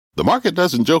The market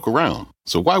doesn't joke around,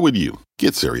 so why would you?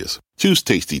 Get serious. Choose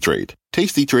Tasty Trade.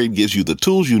 Tasty Trade gives you the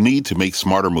tools you need to make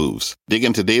smarter moves. Dig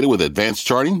into data with advanced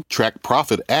charting, track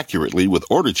profit accurately with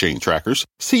order chain trackers,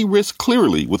 see risk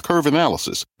clearly with curve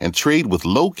analysis, and trade with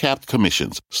low-capped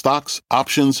commissions, stocks,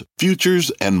 options,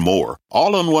 futures, and more.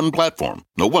 All on one platform.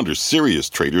 No wonder serious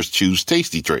traders choose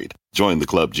Tasty Trade. Join the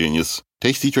club, genius.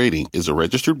 Tasty Trading is a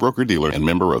registered broker-dealer and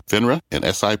member of FINRA and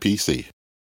SIPC.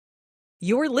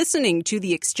 You're listening to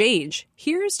The Exchange.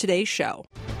 Here's today's show.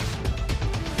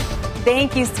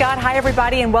 Thank you, Scott. Hi,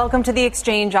 everybody, and welcome to The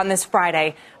Exchange on this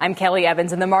Friday. I'm Kelly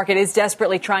Evans, and the market is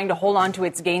desperately trying to hold on to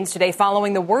its gains today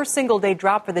following the worst single-day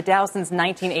drop for the Dow since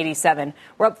 1987.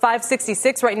 We're up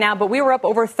 566 right now, but we were up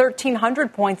over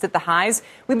 1,300 points at the highs.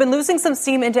 We've been losing some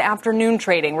steam into afternoon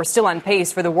trading. We're still on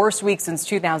pace for the worst week since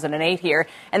 2008 here.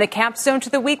 And the capstone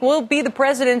to the week will be the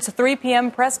president's 3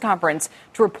 p.m. press conference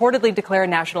to reportedly declare a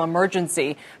national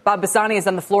emergency. Bob Bassani is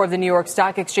on the floor of the New York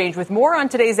Stock Exchange with more on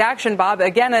today's action, Bob.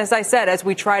 Again, as I said, as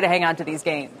we try to hang on to these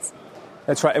gains.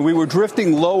 That's right. And we were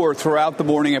drifting lower throughout the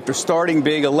morning after starting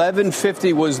big.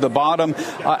 1150 was the bottom.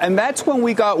 And that's when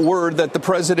we got word that the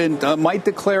president might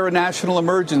declare a national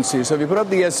emergency. So if you put up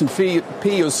the S&P,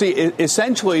 you'll see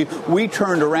essentially we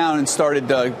turned around and started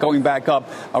going back up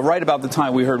right about the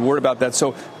time we heard word about that.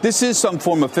 So this is some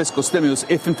form of fiscal stimulus,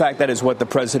 if in fact that is what the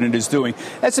president is doing.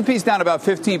 S&P's down about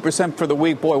 15% for the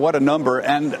week. Boy, what a number.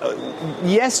 And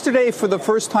yesterday, for the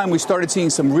first time, we started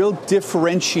seeing some real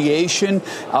differentiation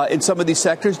in some of these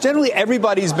sectors. Generally,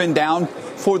 everybody's been down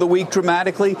for the week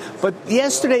dramatically, but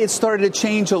yesterday it started to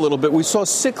change a little bit. We saw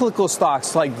cyclical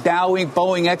stocks like Dow,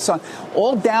 Boeing, Exxon,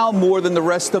 all down more than the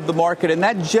rest of the market, and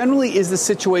that generally is the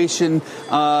situation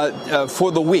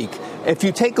for the week. If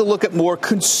you take a look at more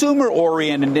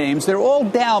consumer-oriented names, they're all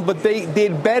down, but they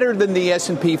did better than the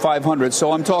S&P 500.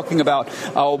 So I'm talking about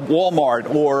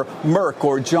Walmart or Merck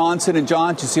or Johnson &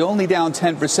 Johnson. See, only down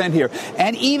 10% here.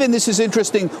 And even, this is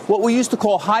interesting, what we used to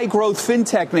call high-growth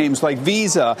fintech names like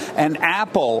Visa and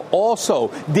Apple also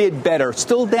did better.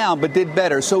 Still down, but did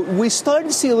better. So we started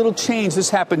to see a little change.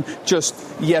 This happened just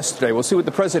yesterday. We'll see what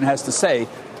the president has to say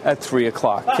at 3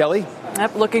 o'clock. Kelly?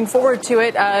 Yep, looking forward to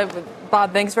it.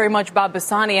 Bob, thanks very much, Bob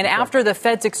Bassani. And after the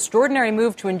Fed's extraordinary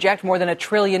move to inject more than $1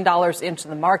 trillion into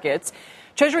the markets,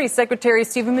 Treasury Secretary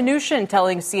Steven Mnuchin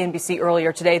telling CNBC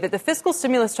earlier today that the fiscal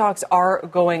stimulus talks are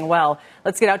going well.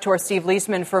 Let's get out to our Steve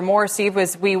Leisman for more. Steve,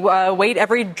 as we wait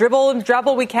every dribble and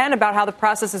drabble we can about how the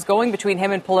process is going between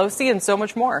him and Pelosi and so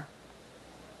much more.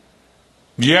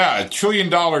 Yeah, $1 trillion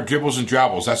dribbles and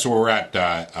drabbles. That's where we're at,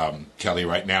 Kelly,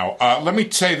 right now. Let me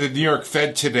say the New York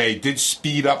Fed today did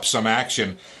speed up some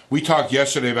action. We talked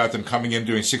yesterday about them coming in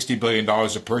doing $60 billion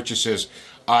of purchases.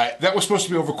 That was supposed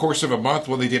to be over the course of a month.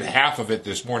 Well, they did half of it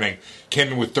this morning, came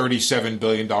in with $37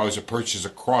 billion of purchases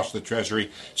across the Treasury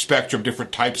spectrum,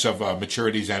 different types of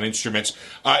maturities and instruments.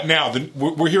 Now,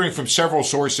 we're hearing from several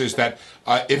sources that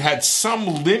it had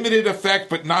some limited effect,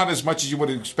 but not as much as you would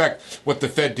expect what the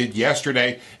Fed did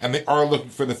yesterday, and they are looking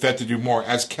for the Fed to do more.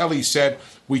 As Kelly said,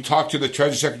 we talked to the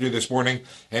Treasury Secretary this morning,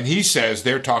 and he says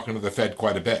they're talking to the Fed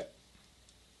quite a bit.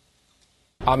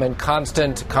 I'm in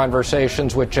constant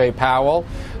conversations with Jay Powell.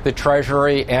 The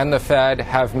Treasury and the Fed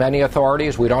have many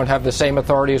authorities. We don't have the same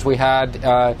authorities we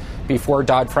had before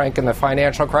Dodd-Frank and the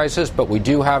financial crisis, but we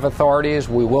do have authorities.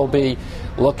 We will be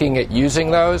looking at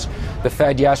using those. The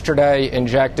Fed yesterday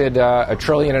injected $1.5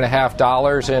 trillion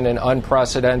in an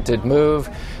unprecedented move.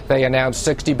 They announced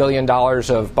 $60 billion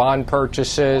of bond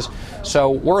purchases.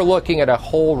 So we're looking at a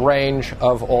whole range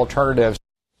of alternatives.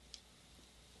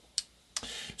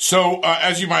 So,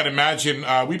 as you might imagine,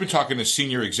 we've been talking to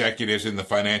senior executives in the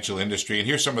financial industry, and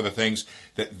here's some of the things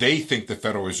that they think the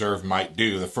Federal Reserve might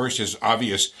do. The first is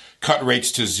obvious, cut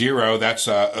rates to zero. That's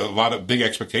a lot of big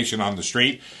expectation on the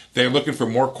street. They're looking for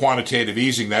more quantitative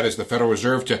easing. That is the Federal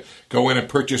Reserve to go in and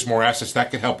purchase more assets. That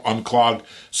could help unclog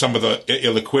some of the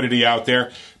illiquidity out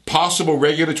there. Possible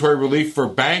regulatory relief for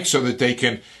banks so that they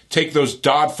can take those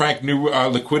Dodd-Frank new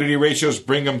liquidity ratios,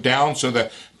 bring them down so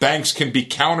that banks can be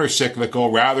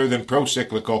counter-cyclical rather than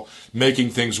pro-cyclical, making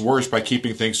things worse by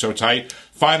keeping things so tight.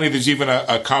 Finally, there's even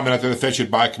a comment out there the Fed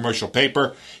should buy commercial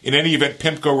paper. In any event,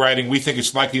 PIMCO writing, we think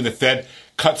it's likely the Fed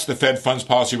cuts the Fed funds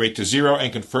policy rate to zero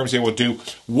and confirms they will do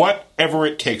whatever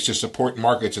it takes to support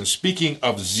markets. And speaking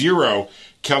of zero,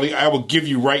 Kelly, I will give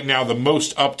you right now the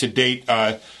most up-to-date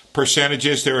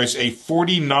percentages. There is a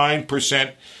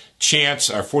 49% chance,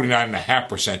 or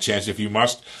 49.5% chance, if you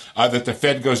must, that the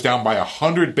Fed goes down by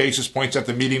 100 basis points at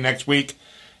the meeting next week,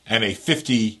 and a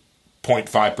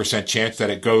 50.5% chance that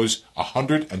it goes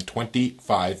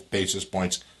 125 basis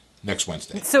points next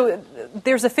Wednesday. So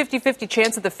there's a 50-50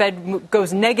 chance that the Fed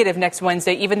goes negative next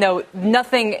Wednesday, even though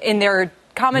nothing in their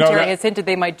commentary has hinted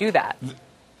they might do that.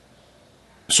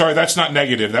 Sorry, that's not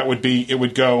negative. That would be, it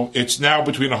would go, it's now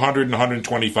between 100 and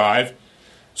 125.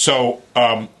 So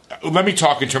let me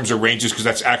talk in terms of ranges, because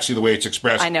that's actually the way it's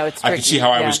expressed. I know, it's tricky. I can see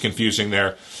how I was confusing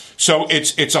there. So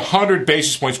it's 100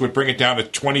 basis points would bring it down to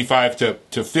 25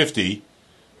 to 50.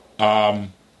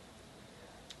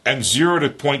 And 0 to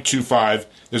 0.25,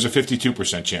 there's a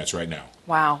 52% chance right now.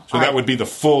 Wow. So that would be the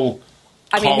full,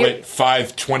 call it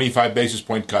 25 basis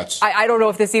point cuts. I don't know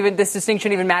if this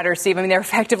distinction even matters, Steve. I mean, they're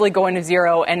effectively going to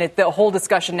zero, and the whole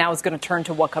discussion now is going to turn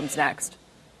to what comes next.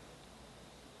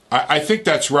 I think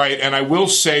that's right, and I will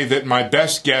say that my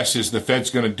best guess is the Fed's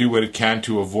going to do what it can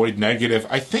to avoid negative.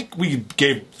 I think we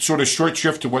gave sort of short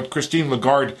shrift to what Christine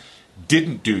Lagarde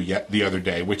didn't do yet the other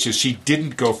day, which is she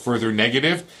didn't go further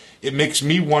negative. It makes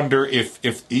me wonder if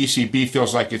the ECB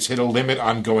feels like it's hit a limit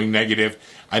on going negative.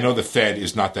 I know the Fed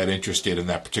is not that interested in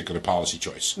that particular policy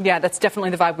choice. Yeah, that's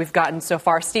definitely the vibe we've gotten so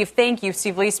far. Steve, thank you.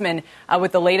 Steve Leisman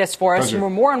with the latest for us. For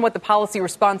more on what the policy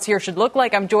response here should look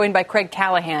like, I'm joined by Craig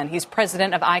Callahan. He's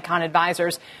president of Icon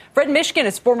Advisors. Fred Mishkin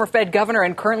is former Fed governor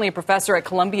and currently a professor at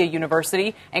Columbia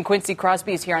University. And Quincy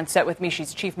Crosby is here on set with me.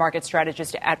 She's chief market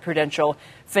strategist at Prudential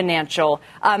Financial.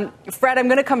 Fred, I'm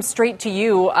going to come straight to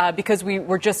you because we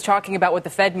were just talking about what the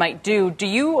Fed might do. Do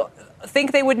you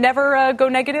think they would never go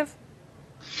negative?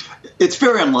 It's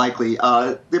very unlikely.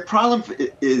 The problem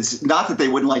is not that they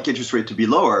wouldn't like interest rate to be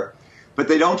lower, but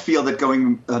they don't feel that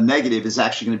going negative is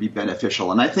actually going to be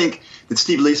beneficial. And I think that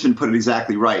Steve Leisman put it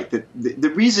exactly right, that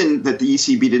the reason that the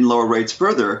ECB didn't lower rates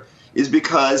further is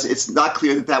because it's not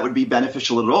clear that that would be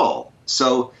beneficial at all.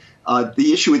 So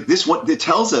the issue with this one, it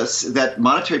tells us that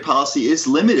monetary policy is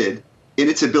limited in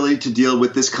its ability to deal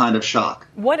with this kind of shock.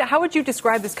 How would you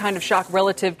describe this kind of shock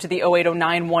relative to the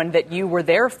 08-09 one that you were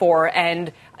there for?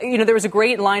 And, there was a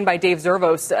great line by Dave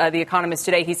Zervos, the economist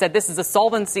today. He said, this is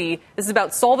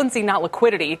about solvency, not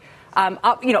liquidity.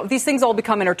 These things all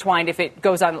become intertwined if it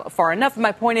goes on far enough.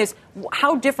 My point is,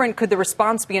 how different could the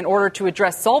response be in order to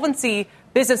address solvency,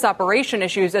 business operation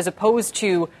issues, as opposed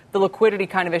to the liquidity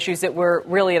kind of issues that were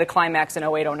really at a climax in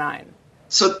 08-09?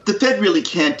 So the Fed really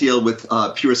can't deal with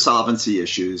pure solvency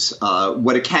issues.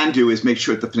 What it can do is make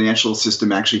sure that the financial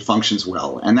system actually functions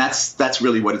well. And that's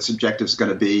really what its objective is going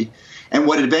to be, and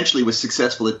what it eventually was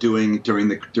successful at doing during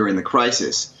the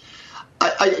crisis.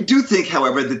 I do think,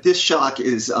 however, that this shock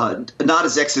is not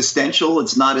as existential.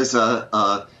 It's not as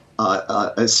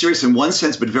serious in one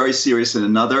sense, but very serious in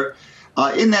another.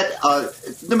 In that,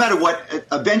 no matter what,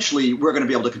 eventually we're going to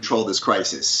be able to control this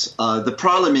crisis. The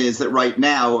problem is that right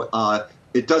now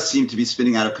it does seem to be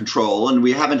spinning out of control, and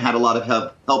we haven't had a lot of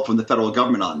help from the federal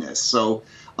government on this. So,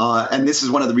 and this is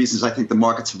one of the reasons I think the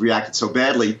markets have reacted so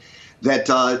badly.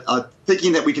 That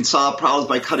thinking that we can solve problems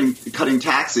by cutting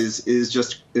taxes is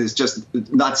just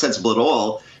not sensible at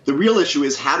all. The real issue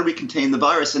is, how do we contain the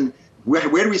virus, and where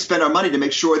do we spend our money to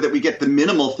make sure that we get the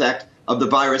minimal effect of the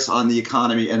virus on the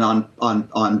economy and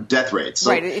on death rates.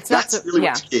 So right. That's really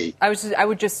what's key. I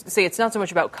would just say it's not so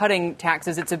much about cutting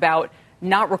taxes. It's about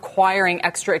not requiring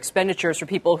extra expenditures for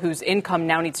people whose income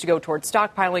now needs to go towards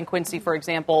stockpiling, Quincy, for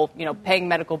example, paying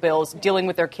medical bills, dealing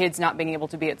with their kids not being able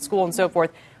to be at school and so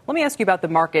forth. Let me ask you about the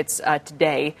markets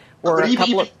today.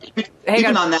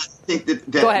 Even on that, I think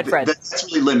Go ahead, Fred. That's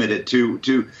really limited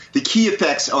to the key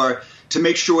effects are to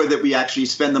make sure that we actually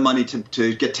spend the money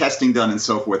to get testing done and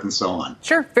so forth and so on.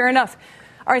 Sure, fair enough.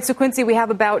 All right, so Quincy, we have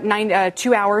about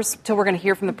 2 hours till we're going to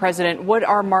hear from the president. What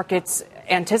are markets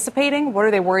anticipating? What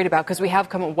are they worried about? Because we have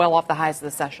come well off the highs of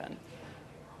the session.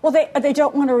 Well, they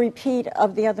don't want a repeat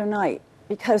of the other night,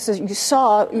 because as you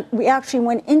saw, we actually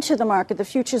went into the market. The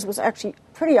futures was actually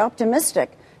pretty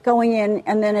optimistic going in,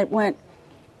 and then it went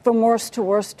from worse to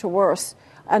worse to worse.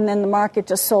 And then the market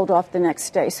just sold off the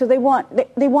next day. So they want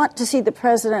to see the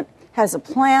president has a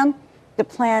plan. The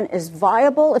plan is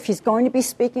viable. If he's going to be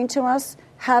speaking to us,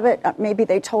 have it. Maybe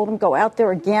they told him go out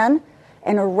there again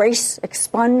and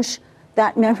expunge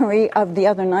that memory of the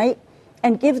other night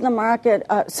and give the market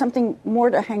something more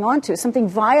to hang on to, something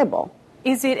viable.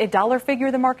 Is it a dollar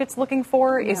figure the market's looking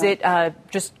for? No. Is it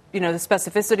just, the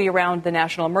specificity around the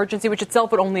national emergency, which itself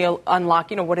would only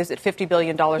unlock, what is it, $50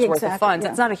 billion worth of funds?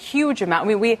 Yeah. It's not a huge amount.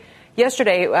 I mean,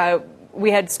 yesterday we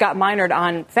had Scott Minerd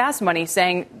on Fast Money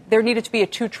saying there needed to be a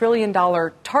 $2 trillion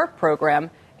TARP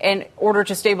program in order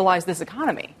to stabilize this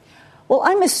economy. Well,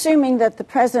 I'm assuming that the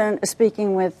president is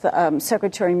speaking with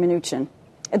Secretary Mnuchin.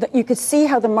 You could see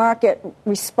how the market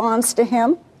responds to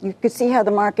him. You could see how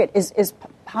the market is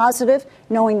positive,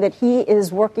 knowing that he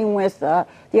is working with the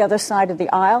other side of the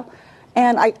aisle.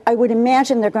 And I would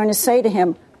imagine they're going to say to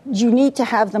him, you need to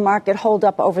have the market hold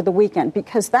up over the weekend,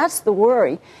 because that's the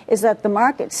worry, is that the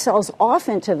market sells off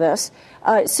into this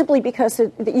simply because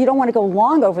you don't want to go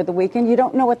long over the weekend. You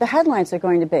don't know what the headlines are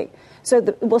going to be.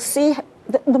 So we'll see.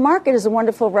 The market is a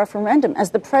wonderful referendum,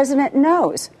 as the president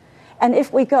knows. And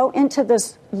if we go into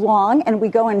this long and we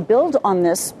go and build on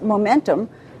this momentum,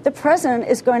 the president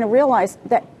is going to realize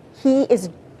that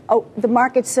the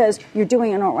market says you're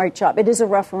doing an all right job. It is a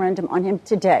referendum on him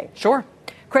today. Sure.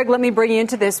 Craig, let me bring you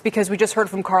into this, because we just heard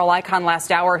from Carl Icahn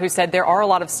last hour, who said there are a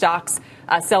lot of stocks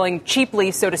selling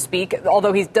cheaply, so to speak,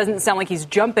 although he doesn't sound like he's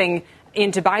jumping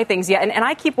in to buy things yet. And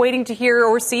I keep waiting to hear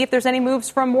or see if there's any moves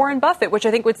from Warren Buffett, which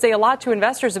I think would say a lot to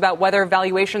investors about whether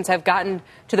valuations have gotten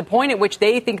to the point at which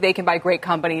they think they can buy great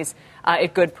companies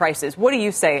at good prices. What do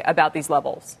you say about these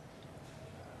levels?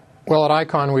 Well, at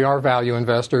Icahn, we are value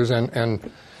investors,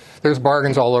 and there's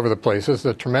bargains all over the place. There's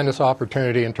a tremendous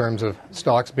opportunity in terms of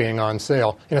stocks being on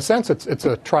sale. In a sense, it's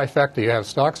a trifecta. You have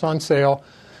stocks on sale,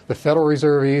 the Federal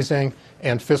Reserve easing,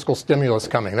 and fiscal stimulus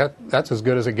coming. That's as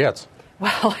good as it gets.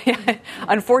 Well, yeah,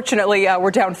 unfortunately, we're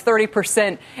down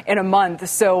 30% in a month.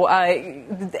 So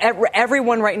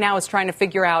everyone right now is trying to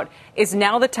figure out, is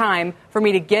now the time for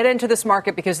me to get into this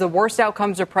market, because the worst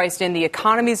outcomes are priced in. The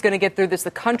economy is going to get through this.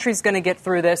 The country's going to get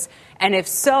through this. And if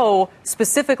so,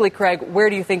 specifically, Craig,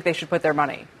 where do you think they should put their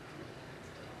money?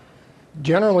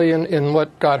 Generally, in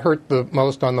what got hurt the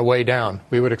most on the way down,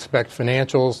 we would expect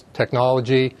financials,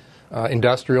 technology,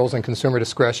 industrials, and consumer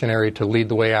discretionary to lead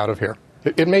the way out of here.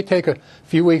 It may take a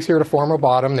few weeks here to form a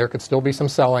bottom. There could still be some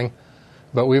selling,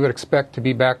 but we would expect to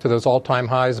be back to those all-time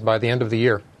highs by the end of the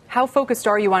year. How focused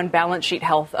are you on balance sheet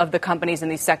health of the companies in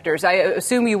these sectors? I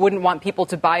assume you wouldn't want people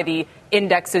to buy the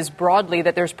indexes broadly,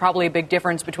 that there's probably a big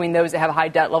difference between those that have high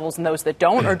debt levels and those that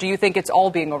don't, or do you think it's all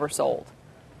being oversold?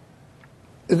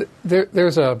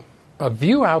 There's a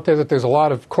view out there that there's a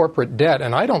lot of corporate debt,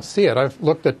 and I don't see it. I've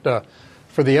looked at,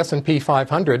 for the S&P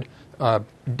 500,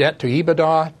 debt to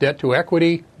EBITDA, debt to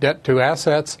equity, debt to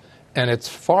assets, and it's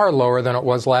far lower than it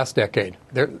was last decade.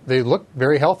 They look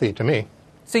very healthy to me.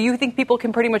 So you think people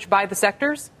can pretty much buy the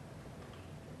sectors?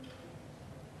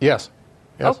 Yes.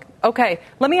 Okay.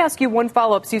 Let me ask you one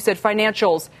follow-up. So you said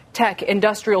financials, tech,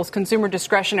 industrials, consumer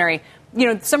discretionary. You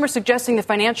know, some are suggesting the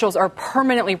financials are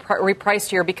permanently repriced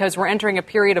here because we're entering a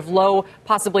period of low,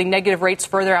 possibly negative rates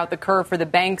further out the curve for the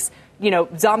banks. You know,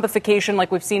 zombification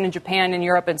like we've seen in Japan and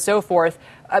Europe and so forth.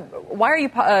 Why are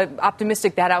you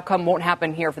optimistic that outcome won't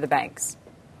happen here for the banks?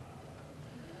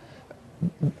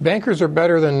 Bankers are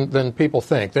better than people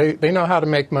think. They know how to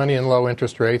make money in low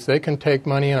interest rates. They can take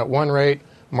money in at one rate,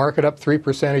 mark it up 3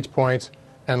 percentage points,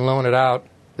 and loan it out.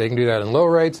 They can do that in low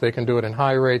rates. They can do it in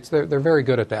high rates. They're very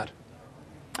good at that.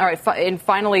 All right. And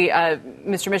finally,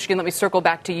 Mr. Michigan, let me circle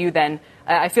back to you then.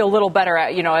 I feel a little better,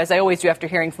 as I always do after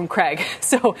hearing from Craig.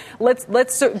 So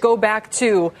let's go back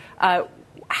to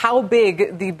how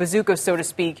big the bazooka, so to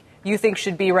speak, you think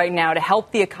should be right now to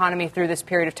help the economy through this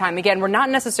period of time. Again, we're not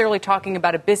necessarily talking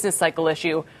about a business cycle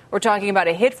issue. We're talking about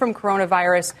a hit from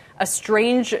coronavirus, a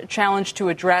strange challenge to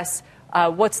address.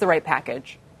 What's the right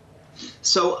package?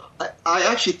 So I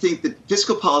actually think that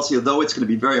fiscal policy, although it's going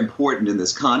to be very important in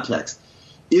this context,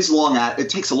 it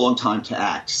takes a long time to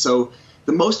act. So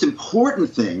the most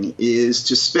important thing is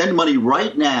to spend money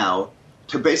right now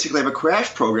to basically have a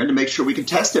crash program to make sure we can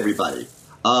test everybody,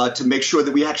 to make sure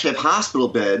that we actually have hospital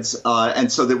beds,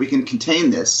 and so that we can contain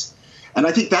this. And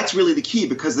I think that's really the key,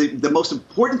 because the most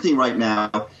important thing right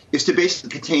now is to basically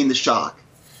contain the shock.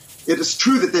 It is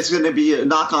true that there's going to be a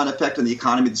knock-on effect on the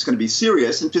economy that's going to be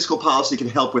serious, and fiscal policy can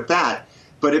help with that.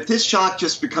 But if this shock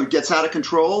just gets out of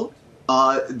control,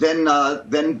 then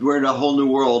we're in a whole new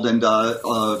world, and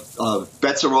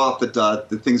bets are off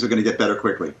that things are going to get better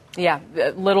quickly. Yeah,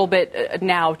 a little bit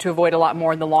now to avoid a lot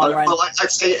more in the long run. Well, I'd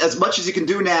say as much as you can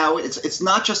do now, it's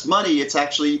not just money. It's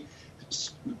actually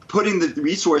putting the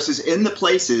resources in the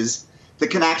places that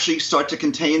can actually start to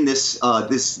contain this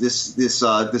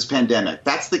pandemic.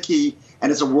 That's the key,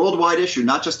 and it's a worldwide issue,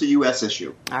 not just a U.S.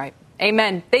 issue. All right.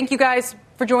 Amen. Thank you, guys,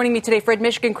 for joining me today. Fred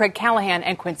Michigan, Craig Callahan,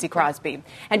 and Quincy Crosby.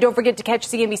 And don't forget to catch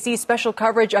CNBC's special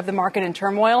coverage of the market in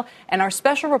turmoil and our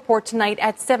special report tonight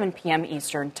at 7 p.m.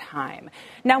 Eastern Time.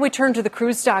 Now we turn to the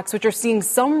cruise stocks, which are seeing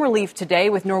some relief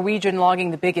today, with Norwegian logging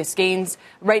the biggest gains.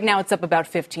 Right now it's up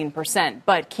about 15%.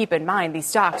 But keep in mind, these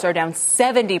stocks are down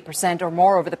 70% or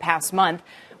more over the past month.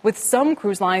 with some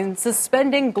cruise lines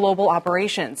suspending global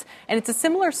operations. And it's a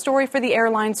similar story for the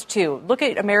airlines, too. Look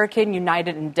at American,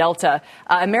 United, and Delta.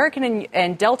 American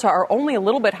and Delta are only a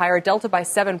little bit higher, Delta by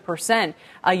 7%.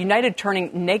 United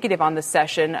turning negative on the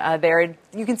session there.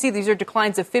 You can see these are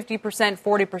declines of 50%,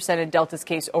 40% in Delta's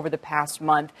case over the past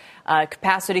month.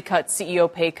 Capacity cuts,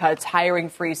 CEO pay cuts, hiring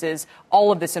freezes,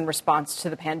 all of this in response to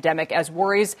the pandemic as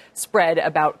worries spread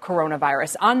about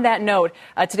coronavirus. On that note,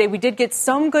 today we did get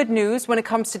some good news when it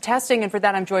comes to testing, and for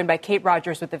that I'm joined by Kate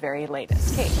Rogers with the very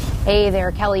latest. Kate. Hey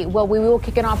there, Kelly. Well, we will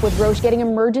kick it off with Roche getting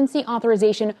emergency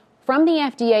authorization from the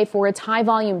FDA for its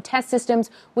high-volume test systems,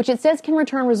 which it says can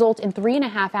return results in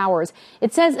 3.5 hours.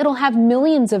 It says it'll have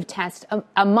millions of tests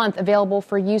a month available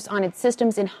for use on its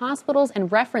systems in hospitals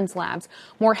and reference labs.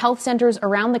 More health centers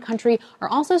around the country are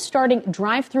also starting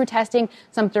drive-through testing,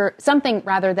 something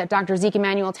that Dr. Zeke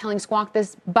Emanuel telling Squawk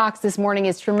This Box this morning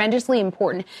is tremendously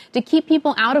important to keep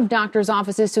people out of doctors'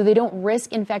 offices so they don't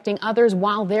risk infecting others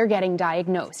while they're getting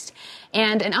diagnosed.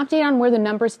 And an update on where the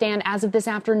numbers stand as of this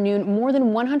afternoon: more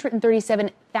than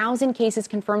 137,000 cases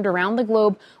confirmed around the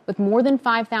globe, with more than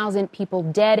 5,000 people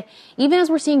dead. Even as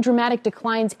we're seeing dramatic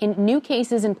declines in new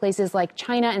cases in places like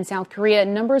China and South Korea,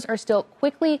 numbers are still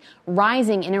quickly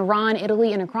rising in Iran,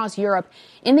 Italy, and across Europe.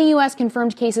 In the U.S.,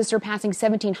 confirmed cases surpassing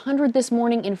 1,700 this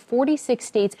morning in 46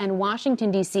 states and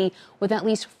Washington, D.C., with at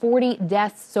least 40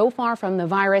 deaths so far from the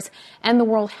virus. And the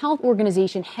World Health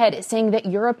Organization head saying that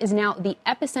Europe is now the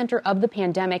epicenter of the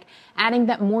pandemic, adding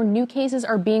that more new cases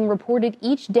are being reported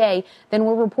each day than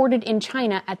were reported in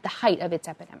China at the height of its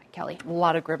epidemic. Kelly. A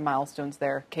lot of grim milestones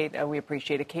there, Kate. We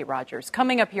appreciate it. Kate Rogers.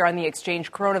 Coming up here on The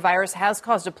Exchange, coronavirus has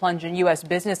caused a plunge in U.S.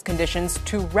 business conditions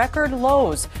to record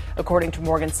lows, according to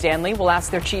Morgan Stanley. We'll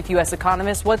ask their chief U.S.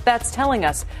 economist what that's telling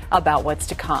us about what's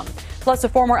to come. Plus, a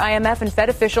former IMF and Fed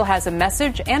official has a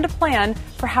message and a plan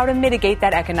for how to mitigate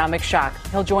that economic shock.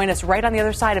 He'll join us right on the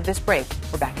other side of this break.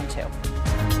 We're back in 2.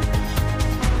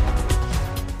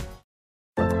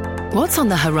 What's on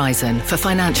the horizon for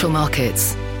financial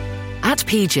markets? At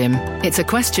PGIM, it's a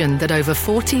question that over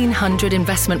 1,400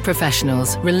 investment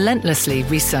professionals relentlessly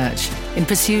research in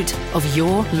pursuit of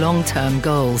your long-term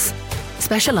goals.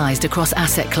 Specialized across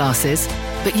asset classes,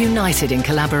 but united in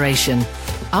collaboration,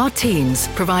 our teams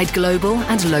provide global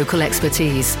and local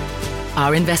expertise.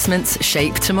 Our investments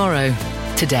shape tomorrow,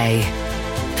 today.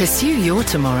 Pursue your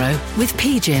tomorrow with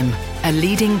PGIM, a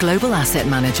leading global asset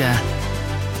manager.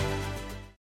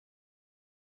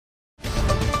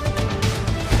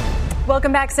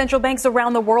 Welcome back. Central banks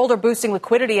around the world are boosting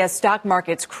liquidity as stock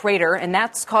markets crater, and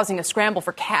that's causing a scramble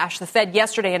for cash. The Fed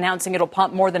yesterday announcing it'll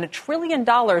pump more than $1 trillion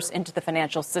into the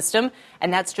financial system,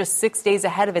 and that's just 6 days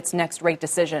ahead of its next rate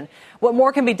decision. What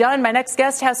more can be done? My next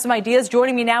guest has some ideas.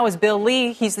 Joining me now is Bill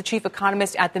Lee. He's the chief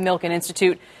economist at the Milken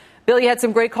Institute. Bill, you had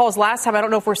some great calls last time. I don't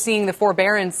know if we're seeing the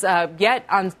forbearance yet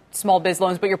on small biz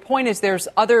loans, but your point is there's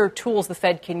other tools the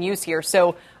Fed can use here.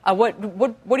 So what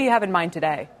do you have in mind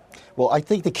today? Well, I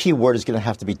think the key word is going to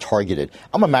have to be targeted.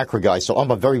 I'm a macro guy, so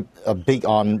I'm very big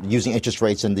on using interest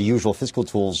rates and the usual fiscal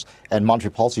tools and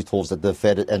monetary policy tools that the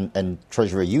Fed and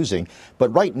Treasury are using.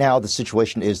 But right now, the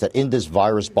situation is that in this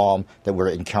virus bomb that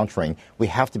we're encountering, we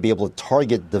have to be able to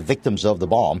target the victims of the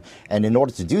bomb. And in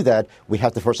order to do that, we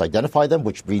have to first identify them,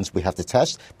 which means we have to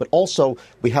test. But also,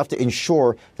 we have to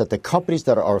ensure that the companies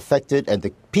that are affected and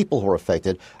the people who are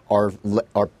affected are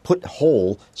put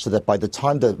whole so that by the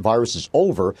time the virus is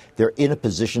over, they're in a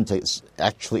position to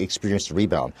actually experience the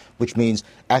rebound, which means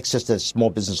access to small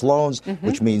business loans,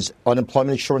 which means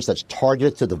unemployment insurance that's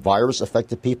targeted to the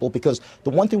virus-affected people. Because the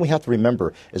one thing we have to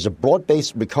remember is a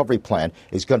broad-based recovery plan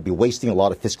is going to be wasting a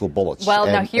lot of fiscal bullets. Well,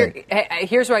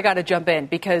 here's where I got to jump in,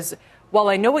 because while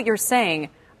I know what you're saying,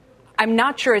 I'm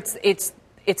not sure it's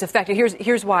effective.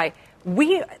 Here's why.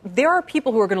 There are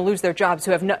people who are going to lose their jobs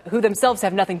who themselves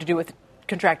have nothing to do with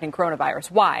contracting coronavirus.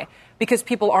 Why? Because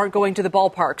people aren't going to the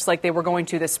ballparks like they were going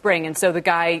to this spring. And so the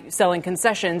guy selling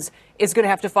concessions is going to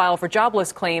have to file for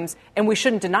jobless claims. And we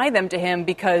shouldn't deny them to him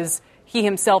because he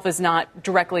himself is not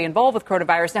directly involved with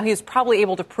coronavirus. Now, he is probably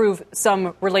able to prove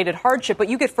some related hardship. But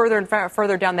you get further and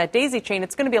further down that daisy chain,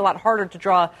 it's going to be a lot harder to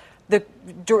draw the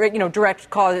direct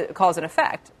cause and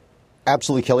effect.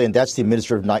 Absolutely, Kelly, and that's the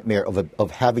administrative nightmare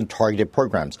of having targeted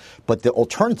programs. But the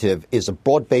alternative is a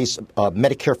broad-based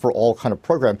Medicare for all kind of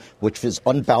program, which is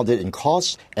unbounded in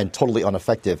costs and totally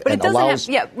ineffective. But and it doesn't allows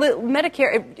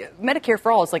Medicare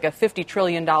for all is like a $50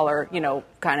 trillion,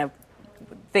 kind of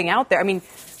thing out there. I mean,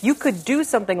 you could do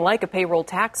something like a payroll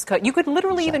tax cut. You could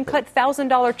literally even cut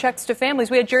 $1,000 checks to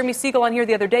families. We had Jeremy Siegel on here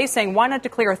the other day saying, why not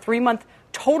declare a 3-month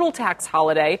total tax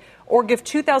holiday or give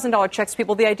 $2,000 checks to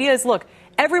people. The idea is, look,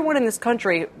 everyone in this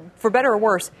country, for better or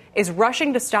worse, is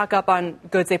rushing to stock up on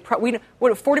goods.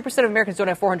 40% of Americans don't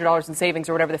have $400 in savings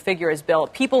or whatever the figure is, Bill.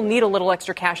 People need a little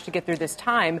extra cash to get through this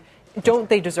time. Don't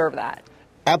they deserve that?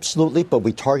 Absolutely, but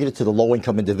we target it to the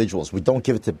low-income individuals. We don't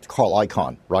give it to Carl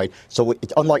Icahn, right? So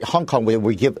unlike Hong Kong, where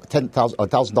we give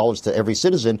 $1,000 to every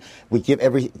citizen, we give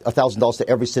 $1,000 to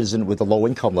every citizen with a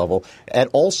low-income level, and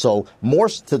also more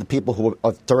to the people who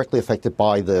are directly affected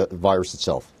by the virus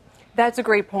itself. That's a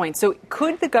great point. So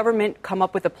could the government come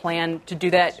up with a plan to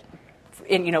do that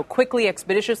quickly,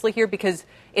 expeditiously here? Because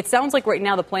it sounds like right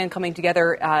now the plan coming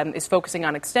together is focusing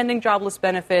on extending jobless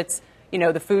benefits,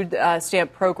 the food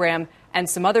stamp program, and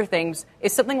some other things.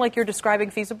 Is something like you're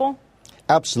describing feasible?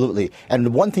 Absolutely.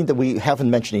 And one thing that we haven't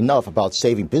mentioned enough about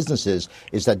saving businesses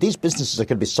is that these businesses are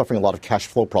going to be suffering a lot of cash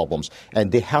flow problems,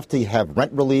 and they have to have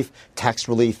rent relief, tax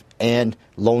relief, and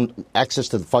loan access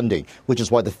to the funding, which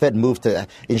is why the Fed moved to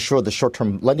ensure the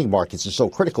short-term lending markets is so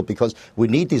critical, because we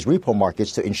need these repo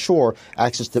markets to ensure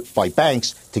access by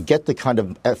banks to get the kind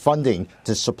of funding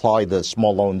to supply the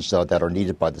small loans that are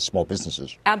needed by the small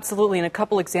businesses. Absolutely. And a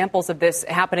couple examples of this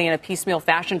happening in a piecemeal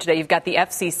fashion today. You've got the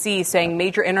FCC saying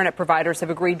major internet providers have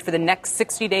agreed for the next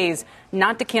 60 days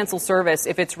not to cancel service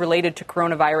if it's related to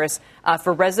coronavirus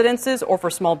for residences or for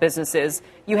small businesses.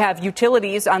 You have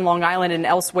utilities on Long Island and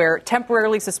elsewhere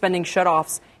temporarily suspending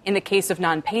shutoffs in the case of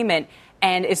non-payment.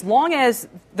 And as long as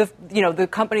the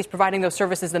companies providing those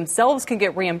services themselves can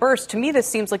get reimbursed, to me, this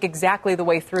seems like exactly the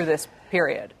way through this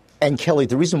period. And, Kelly,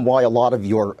 the reason why a lot of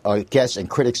your guests and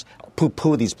critics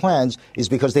poo-poo these plans is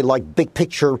because they like big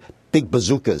picture, big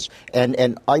bazookas.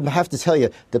 And I have to tell you,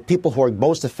 the people who are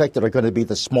most affected are going to be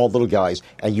the small little guys,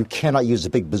 and you cannot use a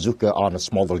big bazooka on a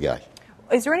small little guy.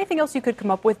 Is there anything else you could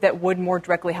come up with that would more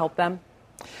directly help them?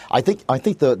 I think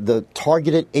the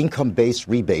targeted income-based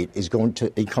rebate is going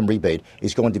to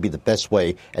be the best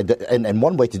way, and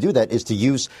one way to do that is to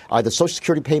use either Social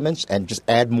Security payments and just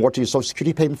add more to your Social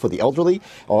Security payment for the elderly,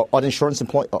 or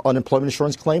unemployment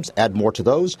insurance claims, add more to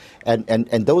those, and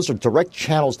those are direct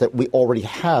channels that we already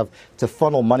have to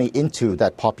funnel money into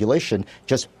that population.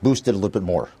 Just boost it a little bit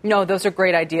more. No, those are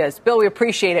great ideas, Bill. We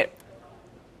appreciate it.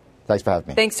 Thanks for having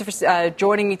me. Thanks for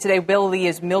joining me today. Bill Lee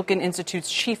is Milken Institute's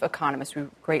chief economist. We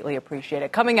greatly appreciate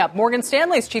it. Coming up, Morgan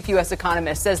Stanley's chief U.S.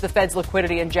 economist says the Fed's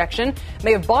liquidity injection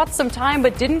may have bought some time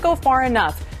but didn't go far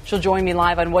enough. She'll join me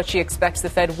live on what she expects the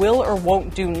Fed will or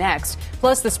won't do next.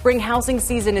 Plus, the spring housing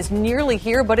season is nearly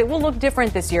here, but it will look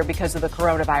different this year because of the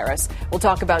coronavirus. We'll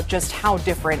talk about just how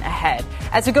different ahead.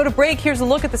 As we go to break, here's a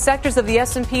look at the sectors of the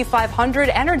S&P 500.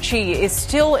 Energy is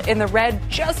still in the red,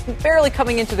 just barely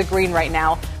coming into the green right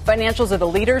now. Financials are the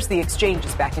leaders. The exchange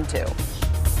is back in 2.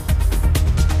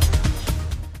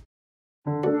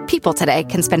 People today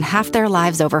can spend half their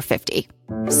lives over 50.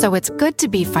 So it's good to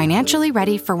be financially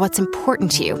ready for what's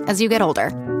important to you as you get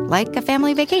older, like a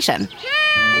family vacation.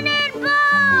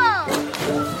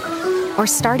 Or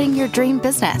starting your dream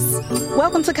business.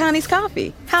 Welcome to Connie's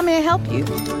Coffee. How may I help you?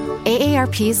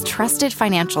 AARP's trusted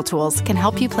financial tools can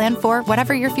help you plan for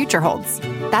whatever your future holds.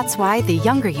 That's why the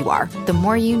younger you are, the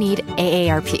more you need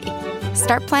AARP.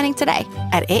 Start planning today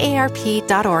at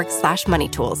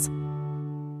aarp.org/moneytools.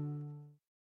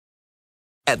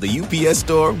 At the UPS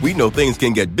Store, we know things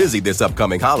can get busy this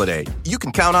upcoming holiday. You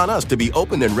can count on us to be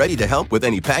open and ready to help with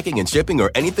any packing and shipping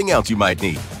or anything else you might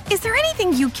need. Is there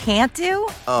anything you can't do?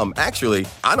 Actually,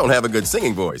 I don't have a good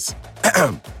singing voice.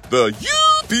 The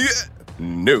UPS...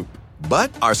 Nope.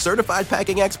 But our certified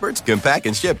packing experts can pack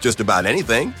and ship just about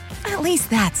anything. At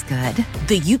least that's good.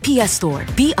 The UPS Store.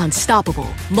 Be unstoppable.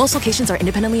 Most locations are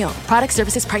independently owned. Product,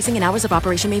 services, pricing, and hours of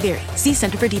operation may vary. See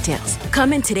Center for details.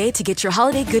 Come in today to get your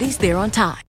holiday goodies there on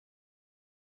time.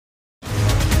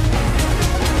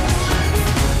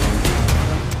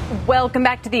 Welcome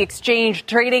back to the exchange.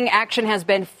 Trading action has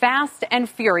been fast and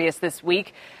furious this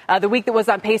week. The week that was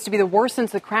on pace to be the worst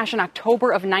since the crash in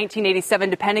October of 1987,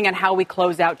 depending on how we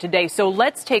close out today. So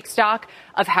let's take stock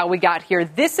of how we got here.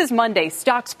 This is Monday.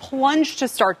 Stocks plunged to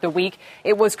start the week.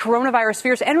 It was coronavirus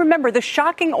fears. And remember, the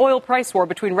shocking oil price war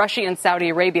between Russia and Saudi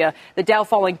Arabia. The Dow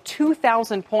falling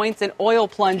 2,000 points and oil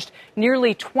plunged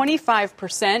nearly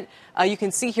 25%. You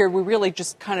can see here we really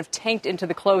just kind of tanked into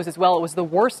the close as well. It was the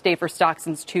worst day for stocks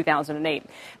since 2008.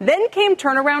 Then came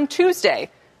turnaround Tuesday.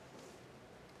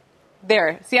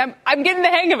 There. See, I'm getting the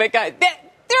hang of it, guys. They're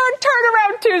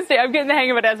turnaround Tuesday. I'm getting the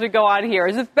hang of it as we go on here.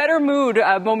 It's a better mood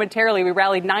momentarily. We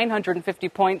rallied 950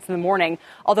 points in the morning.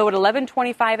 Although at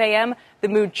 11:25 a.m., the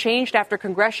mood changed after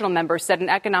congressional members said an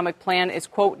economic plan is,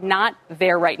 quote, not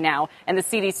there right now. And the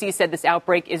CDC said this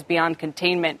outbreak is beyond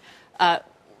containment.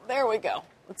 There we go.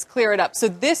 Let's clear it up. So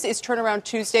this is Turnaround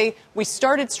Tuesday. We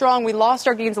started strong. We lost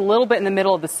our gains a little bit in the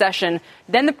middle of the session.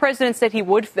 Then the president said he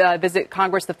would visit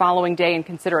Congress the following day and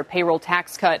consider a payroll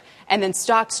tax cut. And then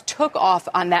stocks took off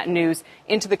on that news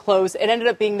into the close. It ended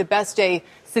up being the best day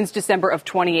since December of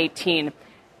 2018.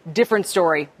 Different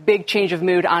story. Big change of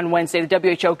mood on Wednesday. The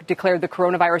WHO declared the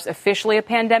coronavirus officially a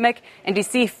pandemic, and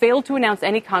D.C. failed to announce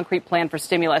any concrete plan for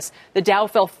stimulus. The Dow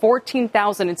fell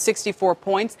 14,064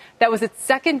 points. That was its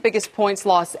second biggest points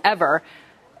loss ever.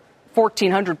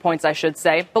 1,400 points, I should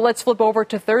say. But let's flip over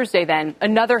to Thursday then.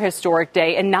 Another historic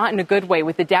day, and not in a good way,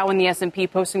 with the Dow and the S&P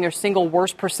posting their single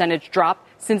worst percentage drop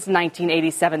since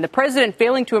 1987. The president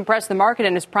failing to impress the market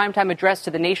in his primetime address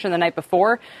to the nation the night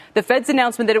before. The Fed's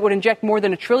announcement that it would inject more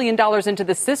than $1 trillion into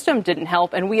the system didn't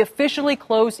help, and we officially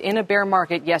closed in a bear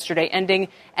market yesterday, ending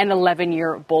an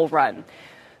 11-year bull run.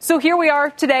 So here we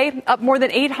are today, up more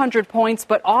than 800 points,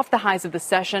 but off the highs of the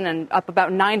session and up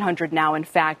about 900 now, in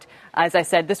fact. As I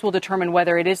said, this will determine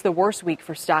whether it is the worst week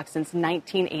for stocks since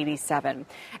 1987.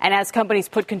 And as companies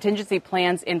put contingency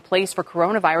plans in place for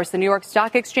coronavirus, the New York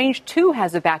Stock Exchange, too,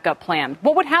 has a backup plan.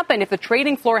 What would happen if the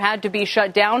trading floor had to be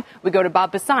shut down? We go to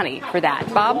Bob Bassani for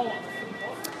that. Bob?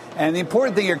 And the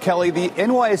important thing here, Kelly, the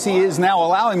NYSE is now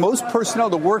allowing most personnel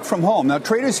to work from home. Now,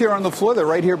 traders here on the floor, they're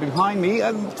right here behind me.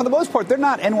 For the most part, they're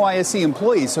not NYSE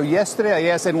employees. So yesterday,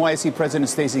 I asked NYSE President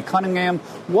Stacey Cunningham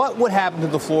what would happen to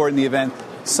the floor in the event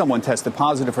someone tested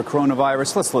positive for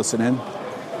coronavirus. Let's listen in.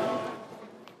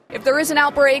 If there is an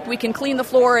outbreak, we can clean the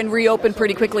floor and reopen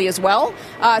pretty quickly as well.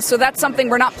 So that's something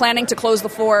we're not planning to close the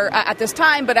floor at this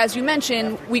time. But as you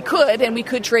mentioned, we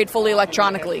could trade fully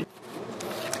electronically.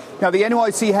 Now, the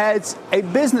NYSE has a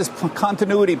business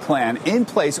continuity plan in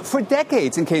place for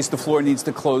decades in case the floor needs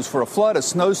to close for a flood, a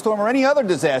snowstorm, or any other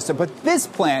disaster. But this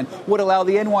plan would allow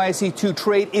the NYSE to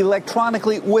trade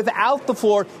electronically without the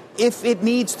floor if it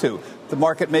needs to. The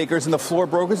market makers and the floor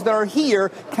brokers that are here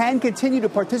can continue to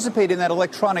participate in that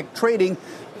electronic trading,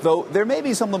 though there may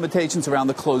be some limitations around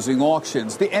the closing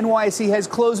auctions. The NYSE has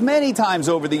closed many times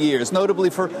over the years, notably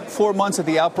for 4 months at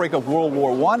the outbreak of World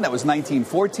War I. That was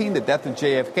 1914, the death of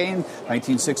JFK in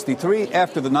 1963,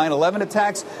 after the 9/11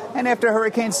 attacks, and after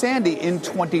Hurricane Sandy in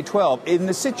 2012. In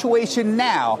the situation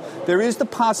now, there is the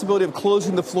possibility of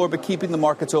closing the floor but keeping the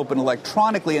markets open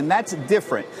electronically, and that's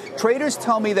different. Traders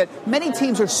tell me that many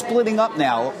teams are splitting up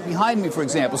now. Behind me, for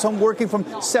example, some working from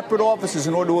separate offices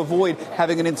in order to avoid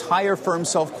having an entire firm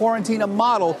self-quarantine, a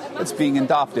model that's being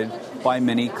adopted by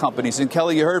many companies. And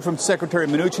Kelly, you heard from Secretary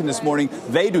Mnuchin this morning,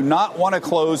 they do not want to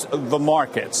close the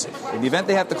markets. In the event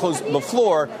they have to close the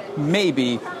floor,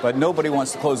 maybe, but nobody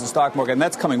wants to close the stock market, and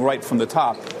that's coming right from the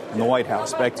top in the White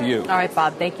House. Back to you. All right,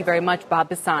 Bob. Thank you very much, Bob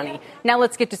Bassani. Now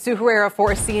let's get to Sue Herrera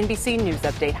for a CNBC News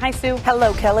update. Hi, Sue.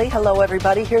 Hello, Kelly. Hello,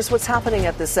 everybody. Here's what's happening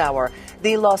at this hour.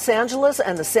 The Los Angeles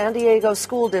and the San Diego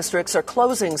school districts are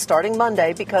closing starting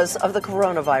Monday because of the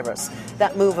coronavirus.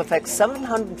 That move affects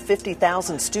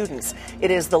 750,000 students.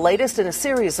 It is the latest in a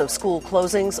series of school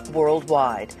closings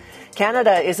worldwide.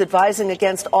 Canada is advising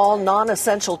against all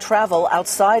non-essential travel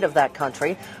outside of that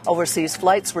country. Overseas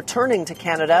flights returning to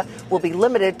Canada will be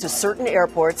limited to certain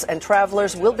airports, and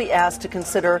travelers will be asked to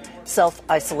consider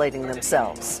self-isolating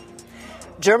themselves.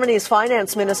 Germany's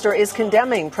finance minister is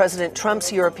condemning President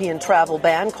Trump's European travel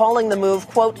ban, calling the move,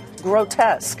 quote,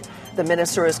 grotesque. The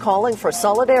minister is calling for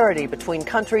solidarity between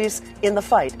countries in the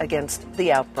fight against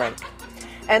the outbreak.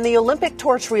 And the Olympic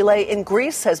torch relay in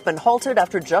Greece has been halted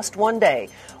after just one day.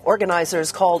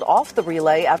 Organizers called off the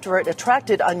relay after it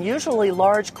attracted unusually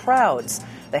large crowds.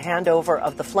 The handover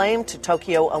of the flame to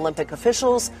Tokyo Olympic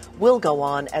officials will go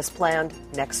on as planned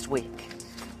next week.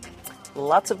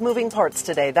 Lots of moving parts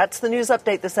today. That's the news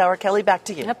update this hour. Kelly, back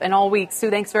to you. Yep, and all week. Sue,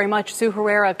 thanks very much. Sue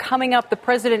Herrera. Coming up, the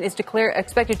president is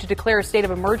expected to declare a state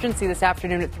of emergency this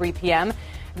afternoon at 3 p.m.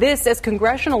 This as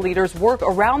congressional leaders work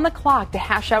around the clock to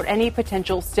hash out any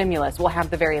potential stimulus. We'll have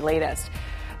the very latest.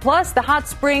 Plus, the hot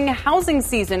spring housing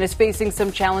season is facing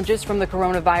some challenges from the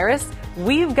coronavirus.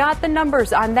 We've got the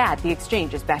numbers on that. The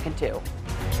Exchange is back in 2.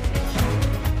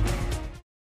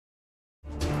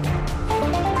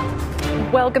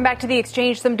 Welcome back to The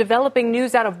Exchange. Some developing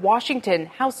news out of Washington.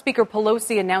 House Speaker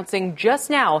Pelosi announcing just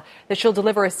now that she'll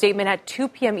deliver a statement at 2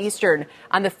 p.m. Eastern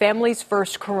on the Families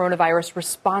First Coronavirus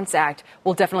Response Act.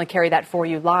 We'll definitely carry that for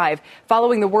you live.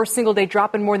 Following the worst single-day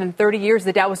drop in more than 30 years,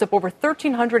 the Dow was up over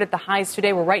 1,300 at the highs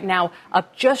today. We're right now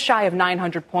up just shy of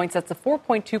 900 points. That's a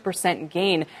 4.2%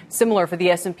 gain, similar for the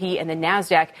S&P and the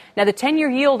NASDAQ. Now, the 10-year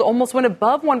yield almost went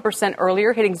above 1%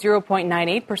 earlier, hitting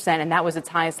 0.98%, and that was its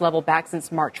highest level back since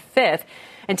March 5th.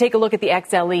 And take a look at the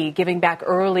XLE, giving back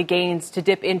early gains to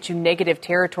dip into negative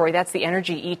territory. That's the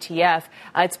energy ETF.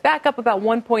 It's back up about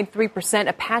 1.3%.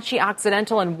 Apache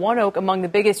Occidental and ONEOK among the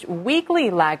biggest weekly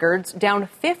laggards, down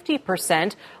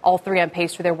 50%. All three on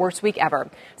pace for their worst week ever.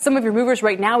 Some of your movers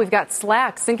right now, we've got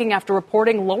Slack sinking after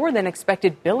reporting lower than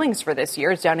expected billings for this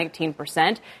year. It's down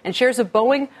 18%. And shares of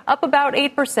Boeing up about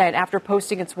 8% after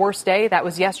posting its worst day. That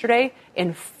was yesterday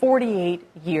in 48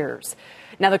 years.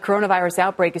 Now, the coronavirus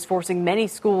outbreak is forcing many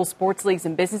schools, sports leagues,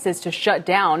 and businesses to shut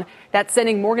down. That's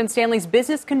sending Morgan Stanley's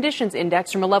Business Conditions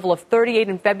Index from a level of 38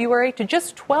 in February to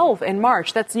just 12 in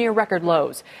March. That's near record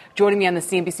lows. Joining me on the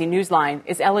CNBC Newsline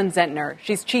is Ellen Zentner.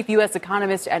 She's chief U.S.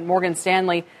 economist at Morgan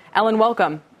Stanley. Ellen,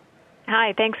 welcome.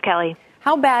 Hi, thanks, Kelly.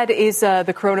 How bad is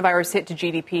the coronavirus hit to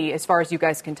GDP as far as you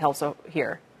guys can tell so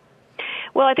here?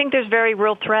 Well, I think there's very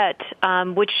real threat,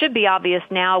 which should be obvious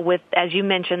now with, as you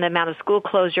mentioned, the amount of school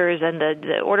closures and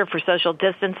the order for social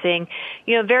distancing,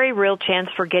 very real chance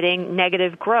for getting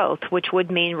negative growth, which would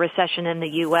mean recession in the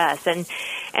U.S.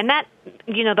 And that,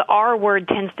 the R word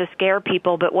tends to scare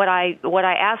people. But what I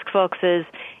ask folks is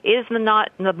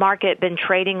the market been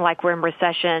trading like we're in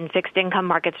recession, fixed income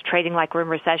markets trading like we're in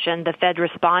recession, the Fed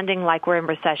responding like we're in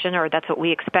recession, or that's what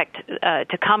we expect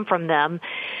to come from them,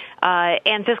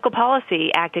 and fiscal policy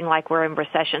acting like we're in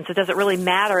recession. So does it really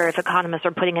matter if economists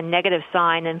are putting a negative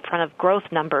sign in front of growth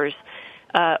numbers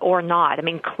or not? I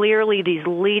mean, clearly these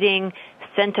leading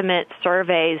sentiment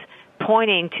surveys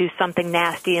pointing to something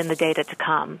nasty in the data to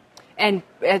come. And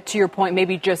to your point,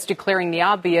 maybe just declaring the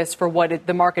obvious for what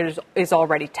the market is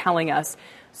already telling us.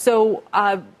 So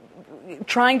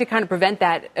trying to kind of prevent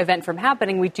that event from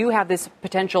happening, we do have this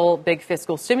potential big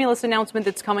fiscal stimulus announcement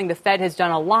that's coming. The Fed has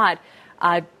done a lot.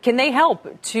 Can they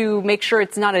help to make sure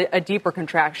it's not a deeper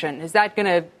contraction? Is that going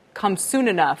to come soon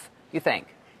enough, you think?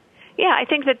 Yeah, I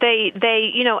think that they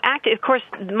act. Of course,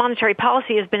 monetary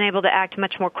policy has been able to act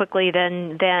much more quickly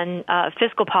than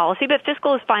fiscal policy, but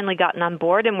fiscal has finally gotten on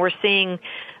board, and we're seeing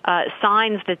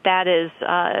signs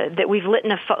that we've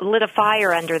lit a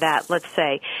fire under that, let's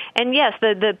say. And yes,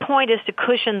 the point is to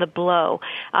cushion the blow.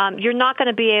 You're not going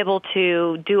to be able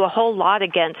to do a whole lot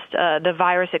against the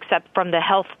virus except from the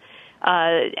health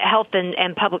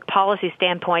and public policy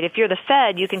standpoint. If you're the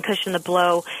Fed, you can cushion the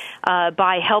blow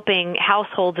by helping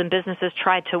households and businesses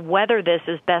try to weather this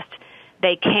as best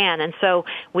they can. And so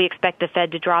we expect the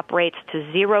Fed to drop rates to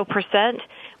 0%.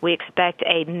 We expect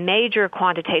a major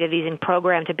quantitative easing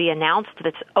program to be announced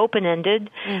that's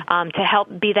open-ended to help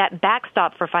be that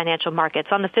backstop for financial markets.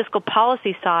 On the fiscal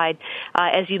policy side,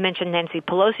 as you mentioned, Nancy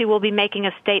Pelosi will be making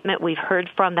a statement. We've heard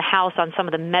from the House on some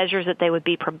of the measures that they would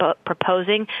be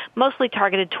proposing, mostly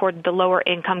targeted toward the lower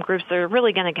income groups that are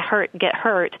really going to get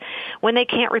hurt when they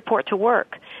can't report to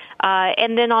work.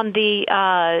 And then on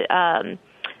the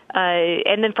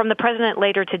and then from the president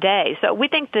later today. So we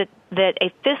think that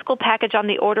a fiscal package on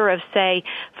the order of, say,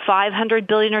 $500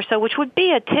 billion or so, which would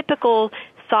be a typical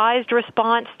sized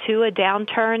response to a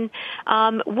downturn,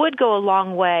 would go a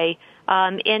long way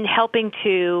in helping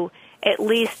to at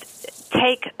least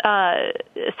take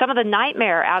some of the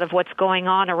nightmare out of what's going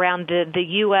on around the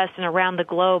U.S. and around the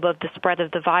globe of the spread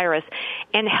of the virus,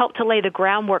 and help to lay the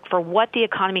groundwork for what the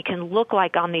economy can look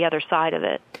like on the other side of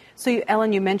it. So,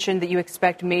 Ellen, you mentioned that you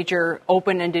expect major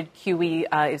open-ended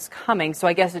QE is coming. So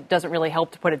I guess it doesn't really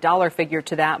help to put a dollar figure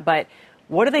to that. But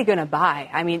what are they going to buy?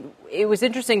 I mean, it was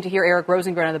interesting to hear Eric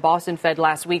Rosengren of the Boston Fed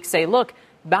last week say, look,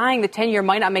 buying the 10-year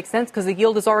might not make sense because the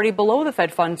yield is already below the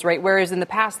Fed funds rate, whereas in the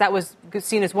past that was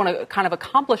seen as one kind of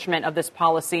accomplishment of this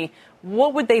policy.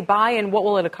 What would they buy and what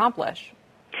will it accomplish?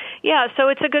 Yeah, so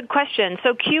it's a good question.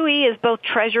 So QE is both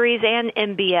treasuries and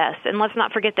MBS, and let's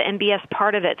not forget the MBS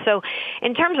part of it. So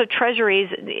in terms of treasuries,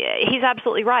 he's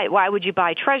absolutely right. Why would you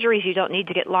buy treasuries? You don't need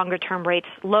to get longer-term rates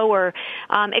lower,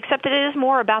 except that it is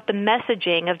more about the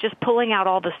messaging of just pulling out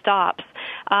all the stops.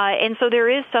 And so there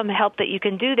is some help that you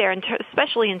can do there,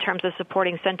 especially in terms of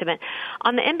supporting sentiment.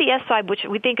 On the MBS side, which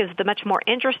we think is the much more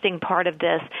interesting part of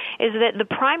this, is that the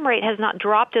prime rate has not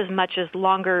dropped as much as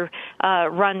longer-term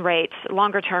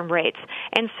rates.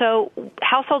 And so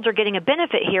households are getting a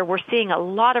benefit here. We're seeing a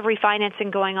lot of refinancing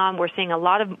going on. We're seeing a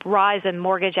lot of rise in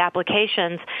mortgage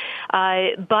applications.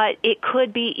 But it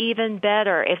could be even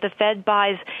better if the Fed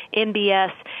buys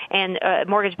MBS and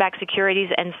mortgage-backed securities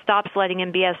and stops letting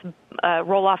MBS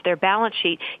roll off their balance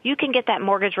sheet. You can get that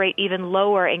mortgage rate even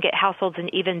lower and get households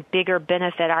an even bigger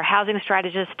benefit. Our housing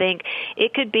strategists think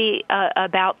it could be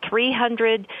about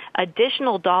 $300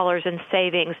 additional dollars in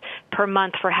savings per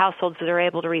month for households that are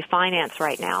able to refinance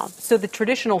right now. So the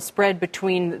traditional spread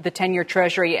between the 10-year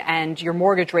Treasury and your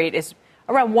mortgage rate is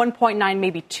around 1.9,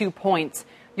 maybe 2 points.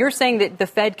 you're saying that the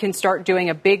Fed can start doing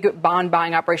a big bond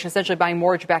buying operation, essentially buying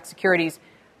mortgage-backed securities.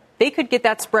 They could get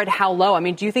that spread how low? I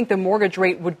mean, do you think the mortgage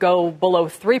rate would go below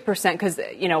 3%? Because,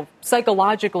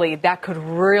 psychologically, that could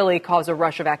really cause a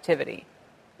rush of activity.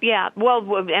 Yeah, well,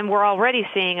 and we're already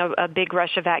seeing a big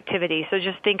rush of activity. So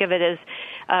just think of it as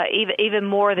even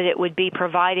more that it would be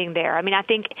providing there. I mean, I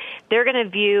think they're going to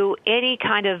view any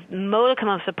kind of modicum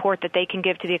of support that they can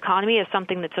give to the economy as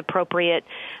something that's appropriate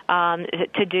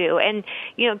to do. And,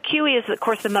 QE is, of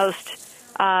course, the most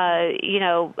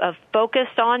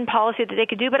focused on policy that they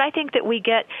could do. But I think that we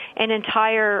get an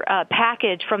entire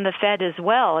package from the Fed as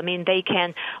well. I mean, they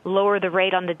can lower the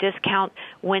rate on the discount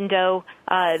window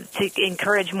to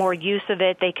encourage more use of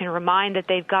it. They can remind that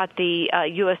they've got the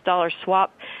U.S. dollar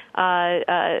swaps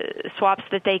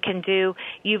that they can do.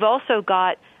 You've also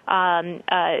got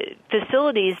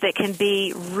facilities that can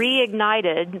be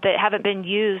reignited that haven't been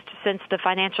used since the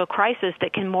financial crisis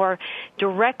that can more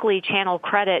directly channel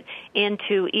credit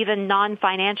into even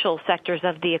non-financial sectors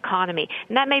of the economy.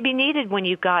 And that may be needed when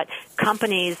you've got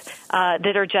companies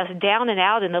that are just down and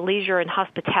out in the leisure and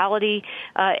hospitality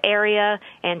area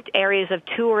and areas of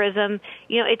tourism.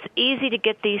 It's easy to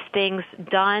get these things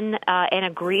done and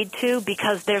agreed to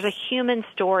because there's a human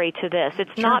story to this.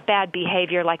 It's not bad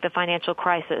behavior like the financial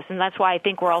crisis. And that's why I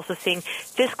think we're also seeing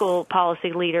fiscal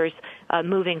policy leaders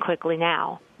moving quickly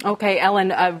now. Okay,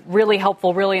 Ellen, really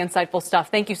helpful, really insightful stuff.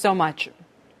 Thank you so much.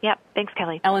 Yep. Thanks,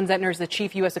 Kelly. Ellen Zentner is the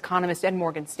chief U.S. economist at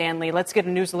Morgan Stanley. Let's get a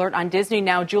news alert on Disney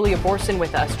now. Julia Borson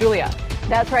with us. Julia.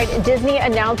 That's right. Disney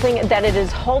announcing that it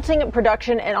is halting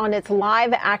production on its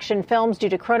live action films due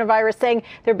to coronavirus, saying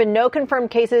there have been no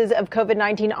confirmed cases of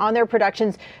COVID-19 on their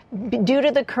productions. Due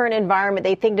to the current environment,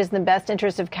 they think it is in the best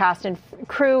interest of cast and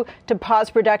crew to pause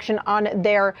production on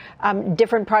their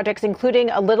different projects, including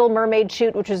a Little Mermaid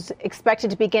shoot, which is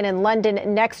expected to begin in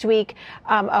London next week,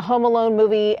 a Home Alone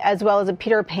movie, as well as a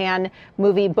Peter Pan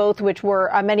movie,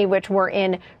 many of which were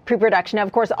in pre-production. Now,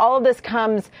 of course, all of this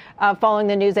comes following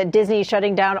the news that Disney is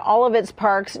shutting down all of its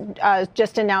parks,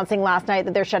 just announcing last night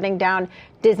that they're shutting down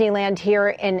Disneyland here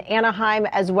in Anaheim,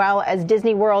 as well as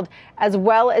Disney World, as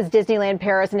well as Disneyland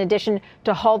Paris, in addition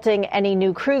to halting any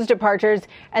new cruise departures.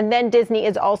 And then Disney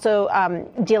is also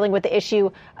dealing with the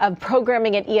issue of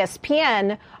programming at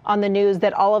ESPN on the news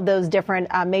that all of those different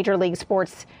Major League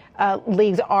sports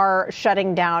leagues are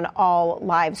shutting down all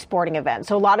live sporting events.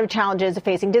 So a lot of challenges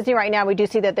facing Disney right now. We do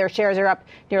see that their shares are up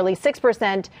nearly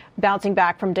 6%, bouncing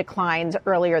back from declines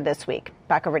earlier this week.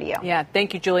 Back over to you. Yeah,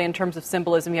 thank you, Julie. In terms of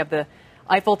symbolism, you have the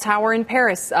Eiffel Tower in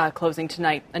Paris closing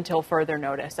tonight until further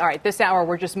notice. All right, this hour,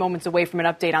 we're just moments away from an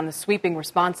update on the Sweeping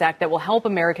Response Act that will help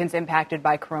Americans impacted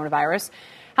by coronavirus.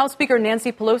 House Speaker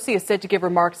Nancy Pelosi is set to give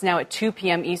remarks now at 2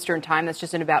 p.m. Eastern time. That's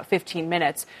just in about 15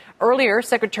 minutes. Earlier,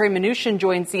 Secretary Mnuchin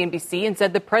joined CNBC and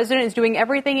said the president is doing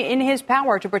everything in his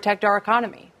power to protect our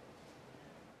economy.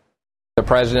 The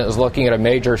president is looking at a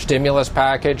major stimulus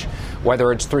package,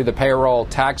 whether it's through the payroll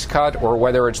tax cut or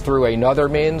whether it's through another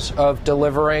means of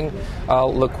delivering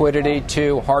liquidity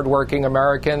to hardworking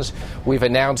Americans. We've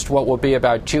announced what will be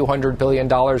about $200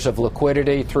 billion of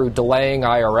liquidity through delaying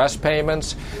IRS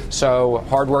payments. So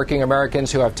hardworking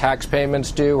Americans who have tax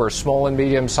payments due or small and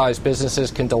medium-sized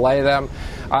businesses can delay them.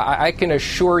 I can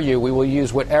assure you we will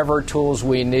use whatever tools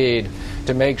we need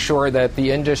to make sure that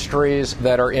the industries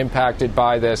that are impacted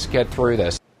by this get through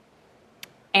this.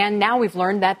 And now we've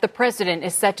learned that the president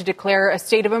is set to declare a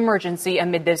state of emergency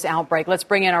amid this outbreak. Let's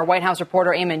bring in our White House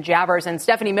reporter, Eamon Javers, and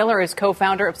Stephanie Miller is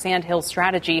co-founder of Sandhill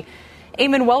Strategy.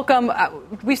 Eamon, welcome.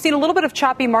 We've seen a little bit of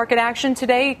choppy market action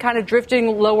today, kind of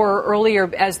drifting lower earlier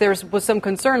as there was some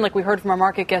concern, like we heard from our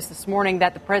market guest this morning,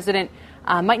 that the president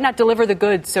might not deliver the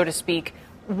goods, so to speak.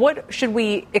 What should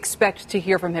we expect to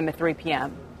hear from him at 3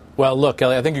 p.m.? Well, look,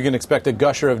 Kelly, I think you can expect a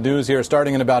gusher of news here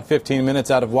starting in about 15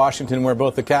 minutes out of Washington, where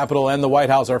both the Capitol and the White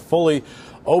House are fully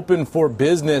open for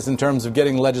business in terms of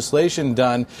getting legislation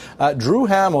done. Drew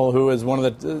Hamill, who is one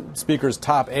of the Speaker's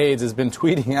top aides, has been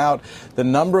tweeting out the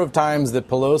number of times that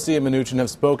Pelosi and Mnuchin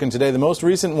have spoken today. The most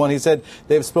recent one, he said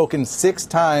they've spoken 6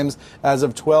 times as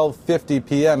of 12:50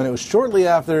 p.m. And it was shortly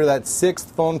after that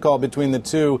 6th phone call between the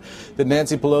two that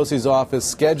Nancy Pelosi's office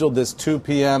scheduled this 2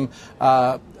 p.m.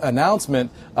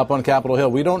 Announcement up on Capitol Hill.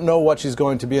 We don't know what she's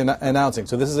going to be announcing.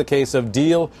 So this is a case of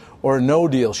deal or no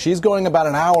deal. She's going about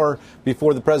an hour before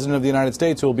for the President of the United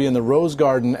States, who will be in the Rose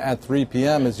Garden at 3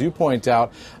 p.m., as you point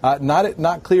out.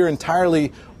 Not clear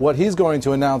entirely what he's going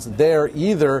to announce there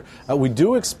either. We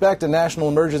do expect a national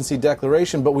emergency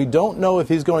declaration, but we don't know if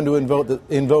he's going to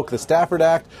invoke the Stafford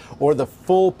Act or the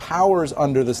full powers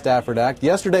under the Stafford Act.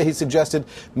 Yesterday, he suggested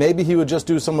maybe he would just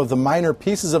do some of the minor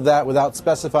pieces of that without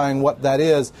specifying what that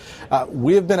is.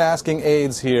 We have been asking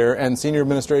aides here and senior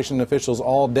administration officials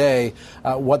all day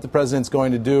what the president's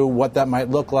going to do, what that might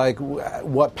look like,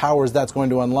 what powers that's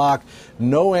going to unlock.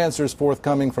 No answers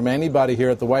forthcoming from anybody here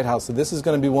at the White House. So this is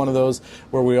going to be one of those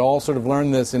where we all sort of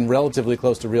learn this in relatively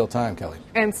close to real time, Kelly.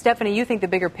 And Stephanie, you think the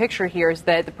bigger picture here is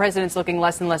that the president's looking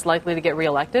less and less likely to get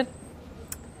reelected?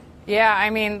 Yeah,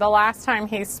 I mean, the last time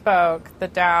he spoke, the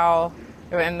Dow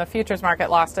in the futures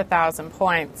market lost 1,000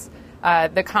 points.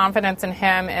 The confidence in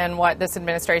him and what this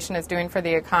administration is doing for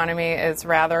the economy is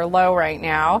rather low right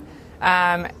now.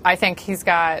 I think he's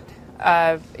got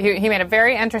he made a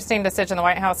very interesting decision. The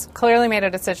White House clearly made a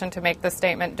decision to make this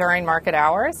statement during market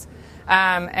hours.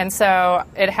 And so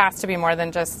it has to be more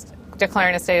than just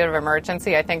declaring a state of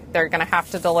emergency. I think they're going to have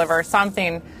to deliver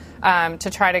something to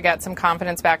try to get some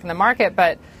confidence back in the market.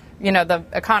 But, you know, the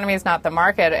economy is not the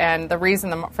market. And the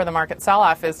reason for the market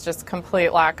sell-off is just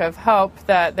complete lack of hope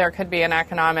that there could be an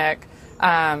economic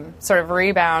sort of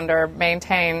rebound or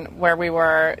maintain where we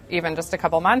were even just a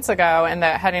couple months ago, and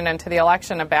that heading into the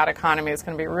election, a bad economy is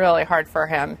going to be really hard for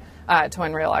him to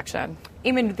win re-election.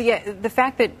 Eamon, the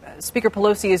fact that Speaker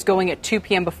Pelosi is going at 2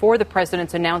 p.m. before the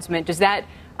president's announcement, is that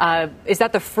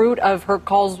the fruit of her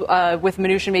calls with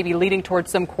Mnuchin maybe leading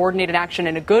towards some coordinated action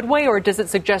in a good way, or does it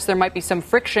suggest there might be some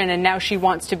friction and now she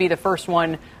wants to be the first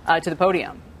one to the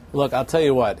podium? Look, I'll tell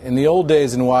you what. In the old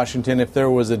days in Washington, if there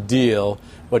was a deal,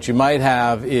 what you might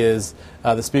have is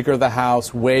the Speaker of the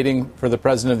House waiting for the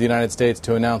President of the United States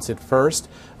to announce it first,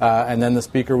 and then the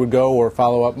Speaker would go or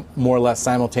follow up more or less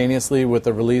simultaneously with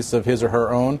the release of his or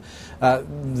her own.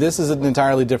 This is an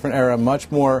entirely different era,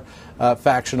 much more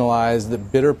factionalized, the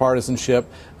bitter partisanship,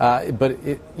 but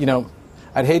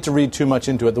I'd hate to read too much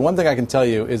into it. The one thing I can tell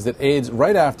you is that aides,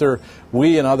 right after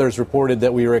we and others reported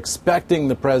that we were expecting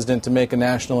the president to make a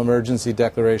national emergency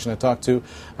declaration, I talked to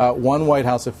one White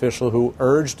House official who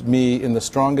urged me in the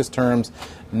strongest terms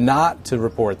not to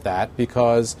report that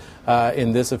because,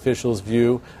 in this official's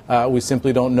view, we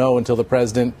simply don't know until the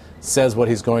president says what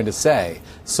he's going to say.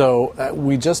 So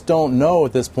we just don't know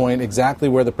at this point exactly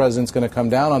where the president's going to come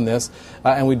down on this,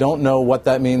 and we don't know what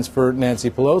that means for Nancy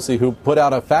Pelosi, who put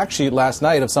out a fact sheet last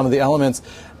night of some of the elements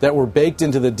that were baked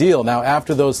into the deal. Now,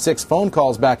 after those 6 phone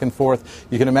calls back and forth,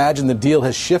 you can imagine the deal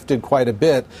has shifted quite a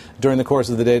bit during the course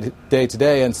of the day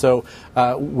today, and so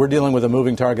we're dealing with a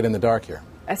moving target in the dark here.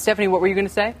 Stephanie, what were you going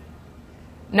to say?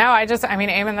 No,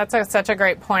 Eamon, that's such a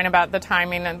great point about the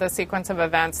timing and the sequence of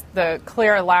events, the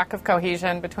clear lack of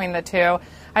cohesion between the two.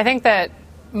 I think that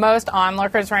most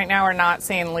onlookers right now are not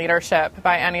seeing leadership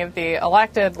by any of the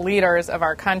elected leaders of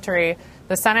our country.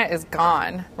 The Senate is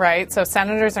gone, right? So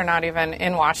senators are not even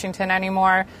in Washington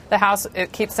anymore. The House,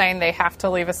 it keeps saying they have to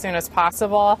leave as soon as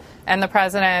possible. And the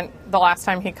president, the last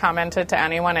time he commented to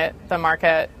anyone, the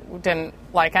market didn't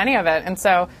like any of it. And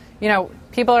so,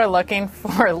 people are looking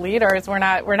for leaders. We're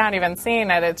not even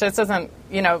seeing it. It just doesn't,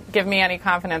 give me any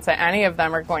confidence that any of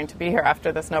them are going to be here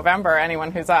after this November,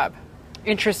 anyone who's up.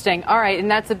 Interesting. All right,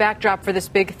 and that's the backdrop for this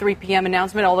big 3 p.m.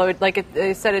 announcement, although, like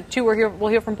I said at 2, we'll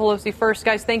hear from Pelosi first.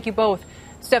 Guys, thank you both.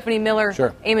 Stephanie Miller,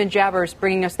 sure. Eamon Jabbers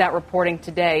bringing us that reporting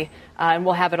today, and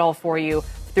we'll have it all for you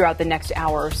throughout the next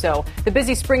hour or so. The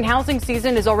busy spring housing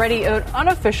season is already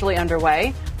unofficially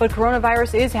underway, but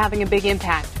coronavirus is having a big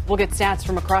impact. We'll get stats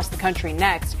from across the country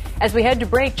next. As we head to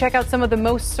break, check out some of the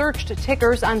most searched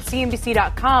tickers on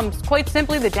CNBC.com. Quite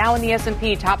simply, the Dow and the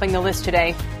S&P topping the list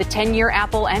today, the 10-year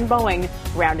Apple and Boeing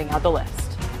rounding out the list.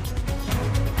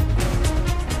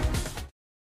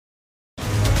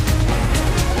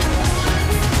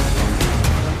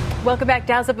 Welcome back.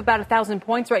 Dow's up about 1,000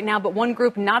 points right now, but one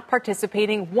group not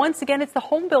participating. Once again, it's the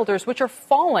home builders, which are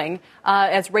falling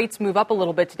as rates move up a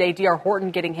little bit today. D.R. Horton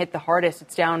getting hit the hardest.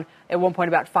 It's down at one point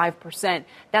about 5%.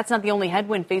 That's not the only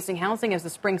headwind facing housing as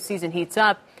the spring season heats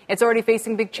up. It's already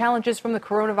facing big challenges from the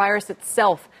coronavirus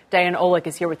itself. Diana Olick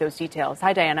is here with those details.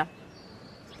 Hi, Diana.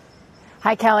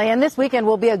 Hi, Kelly. And this weekend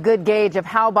will be a good gauge of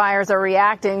how buyers are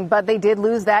reacting, but they did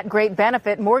lose that great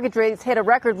benefit. Mortgage rates hit a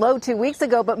record low 2 weeks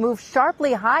ago, but moved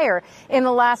sharply higher in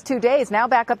the last 2 days, now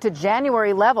back up to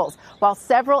January levels. While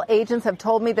several agents have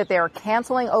told me that they are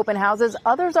canceling open houses,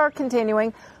 others are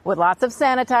continuing with lots of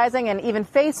sanitizing and even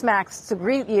face masks to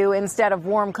greet you instead of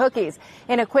warm cookies.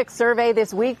 In a quick survey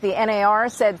this week, the NAR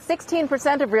said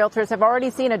 16% of realtors have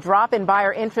already seen a drop in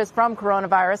buyer interest from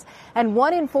coronavirus, and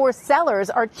 1 in 4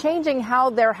 sellers are changing how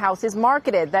their house is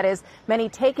marketed. That is, many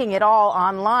taking it all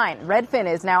online.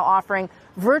 Redfin is now offering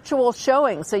virtual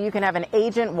showings so you can have an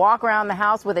agent walk around the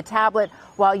house with a tablet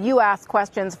while you ask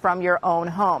questions from your own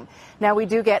home. Now, we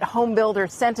do get home builder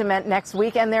sentiment next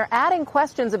week, and they're adding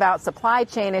questions about supply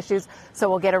chain issues, so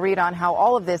we'll get a read on how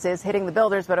all of this is hitting the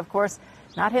builders, but of course,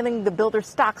 not hitting the builder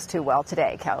stocks too well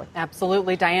today, Kelly.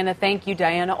 Absolutely, Diana. Thank you,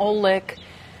 Diana Olick.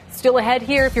 Still ahead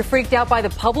here, if you're freaked out by the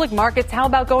public markets, how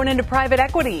about going into private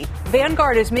equity?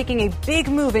 Vanguard is making a big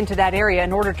move into that area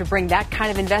in order to bring that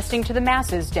kind of investing to the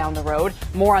masses down the road.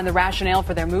 More on the rationale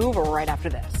for their move right after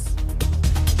this.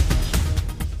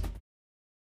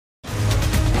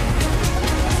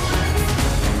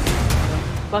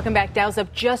 Welcome back. Dow's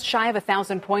up just shy of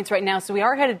 1,000 points right now, so we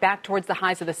are headed back towards the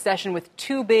highs of the session with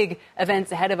 2 big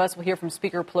events ahead of us. We'll hear from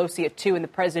Speaker Pelosi at 2 and the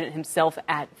president himself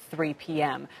at 3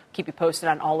 p.m. Keep you posted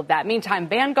on all of that. Meantime,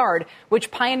 Vanguard,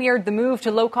 which pioneered the move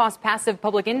to low-cost passive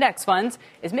public index funds,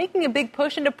 is making a big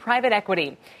push into private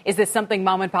equity. Is this something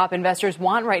mom-and-pop investors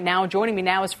want right now? Joining me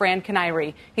now is Fran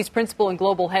Kanairi. He's principal and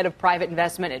global head of private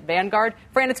investment at Vanguard.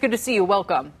 Fran, it's good to see you.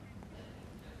 Welcome.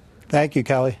 Thank you,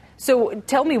 Kelly. So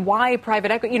tell me why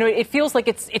private equity, it feels like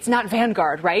it's not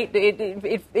Vanguard, right?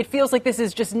 It feels like this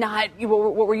is just not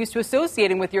what we're used to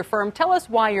associating with your firm. Tell us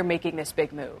why you're making this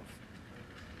big move.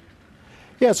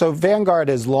 Yeah, so Vanguard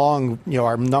is long,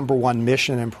 our number one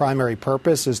mission and primary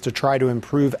purpose is to try to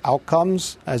improve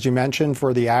outcomes, as you mentioned,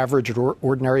 for the average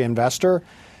ordinary investor.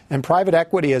 And private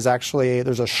equity is actually,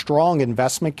 there's a strong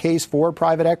investment case for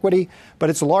private equity,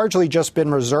 but it's largely just been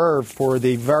reserved for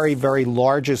the very, very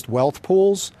largest wealth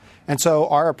pools. And so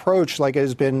our approach, like it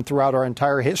has been throughout our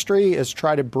entire history, is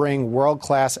try to bring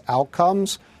world-class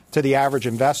outcomes to the average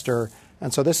investor.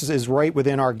 And so this is right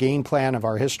within our game plan of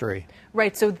our history.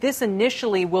 Right. So this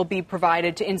initially will be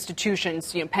provided to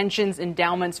institutions, pensions,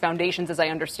 endowments, foundations, as I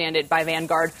understand it, by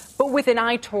Vanguard, but with an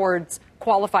eye towards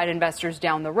qualified investors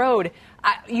down the road.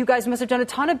 You guys must have done a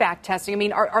ton of back testing. I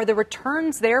mean, are the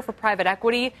returns there for private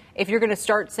equity if you're going to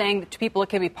start saying to people it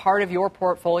can be part of your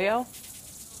portfolio?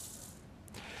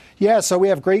 Yeah, so we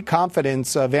have great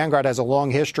confidence. Vanguard has a long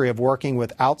history of working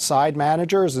with outside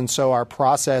managers, and so our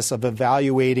process of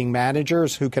evaluating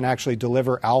managers who can actually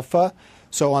deliver alpha.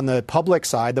 So on the public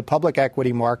side, the public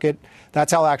equity market,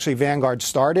 that's how actually Vanguard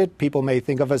started. People may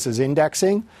think of us as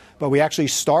indexing, but we actually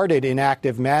started in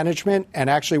active management, and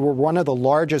actually we're one of the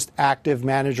largest active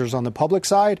managers on the public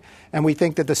side, and we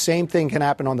think that the same thing can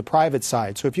happen on the private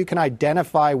side. So if you can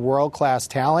identify world-class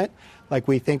talent, like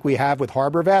we think we have with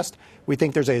HarborVest, we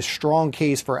think there's a strong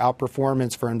case for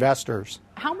outperformance for investors.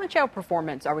 How much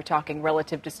outperformance are we talking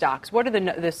relative to stocks? What are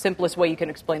the simplest way you can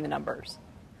explain the numbers?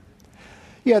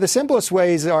 Yeah, the simplest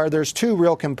ways are there's 2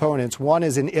 real components. One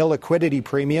is an illiquidity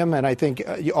premium, and I think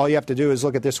all you have to do is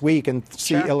look at this week and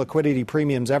see illiquidity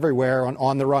premiums everywhere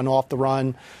on the run, off the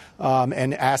run,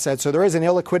 and assets. So there is an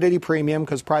illiquidity premium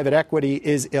because private equity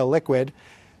is illiquid.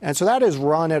 And so that is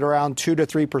run at around 2 to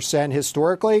 3%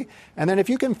 historically. And then if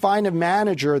you can find a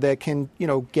manager that can,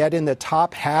 get in the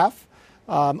top half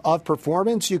of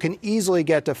performance, you can easily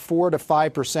get to 4 to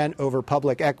 5% over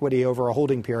public equity over a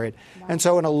holding period. Wow. And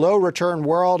so in a low return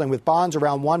world and with bonds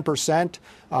around 1%,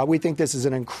 we think this is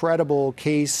an incredible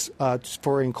case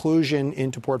for inclusion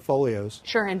into portfolios.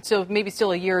 Sure. And so maybe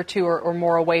still a year or two or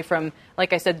more away from,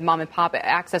 like I said, mom and pop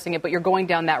accessing it, but you're going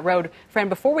down that road. Fran,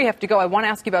 before we have to go, I want to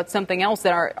ask you about something else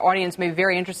that our audience may be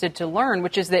very interested to learn,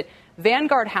 which is that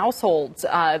Vanguard households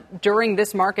during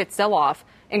this market sell-off,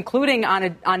 including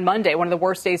on Monday, one of the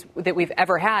worst days that we've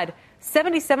ever had,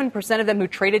 77% of them who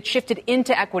traded shifted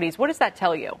into equities. What does that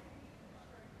tell you?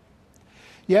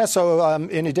 Yeah, so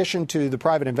in addition to the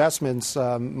private investments,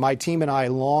 my team and I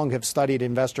long have studied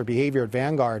investor behavior at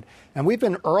Vanguard, and we've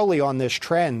been early on this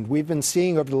trend. We've been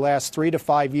seeing over the last 3 to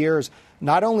 5 years,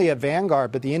 not only at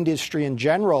Vanguard, but the industry in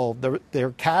general,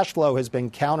 their cash flow has been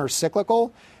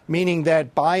counter-cyclical, meaning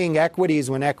that buying equities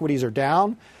when equities are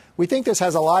down. We think this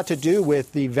has a lot to do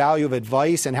with the value of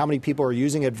advice and how many people are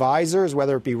using advisors,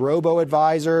 whether it be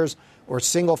robo-advisors or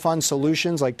single fund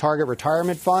solutions like target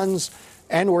retirement funds.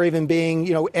 And we're even being,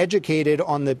 educated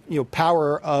on the,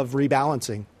 power of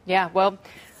rebalancing. Yeah, well,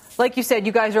 Like you said,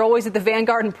 you guys are always at the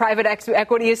vanguard, and private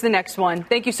equity is the next one.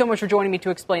 Thank you so much for joining me to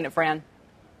explain it, Fran.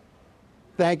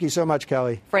 Thank you so much,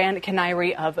 Kelly. Fran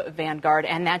Canary of Vanguard.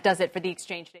 And that does it for The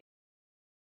Exchange.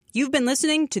 You've been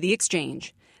listening to The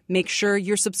Exchange. Make sure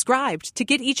you're subscribed to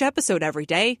get each episode every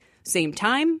day. Same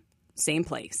time, same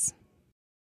place.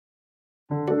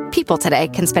 People today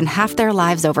can spend half their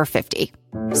lives over 50.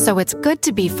 So it's good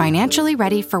to be financially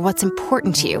ready for what's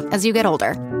important to you as you get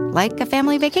older, like a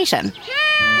family vacation.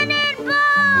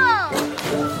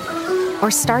 Or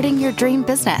starting your dream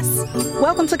business.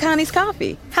 Welcome to Connie's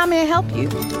Coffee. How may I help you?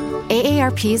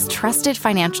 AARP's trusted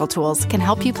financial tools can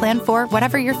help you plan for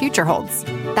whatever your future holds.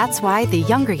 That's why the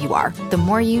younger you are, the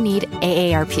more you need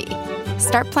AARP.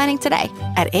 Start planning today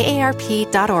at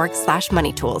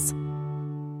aarp.org/moneytools.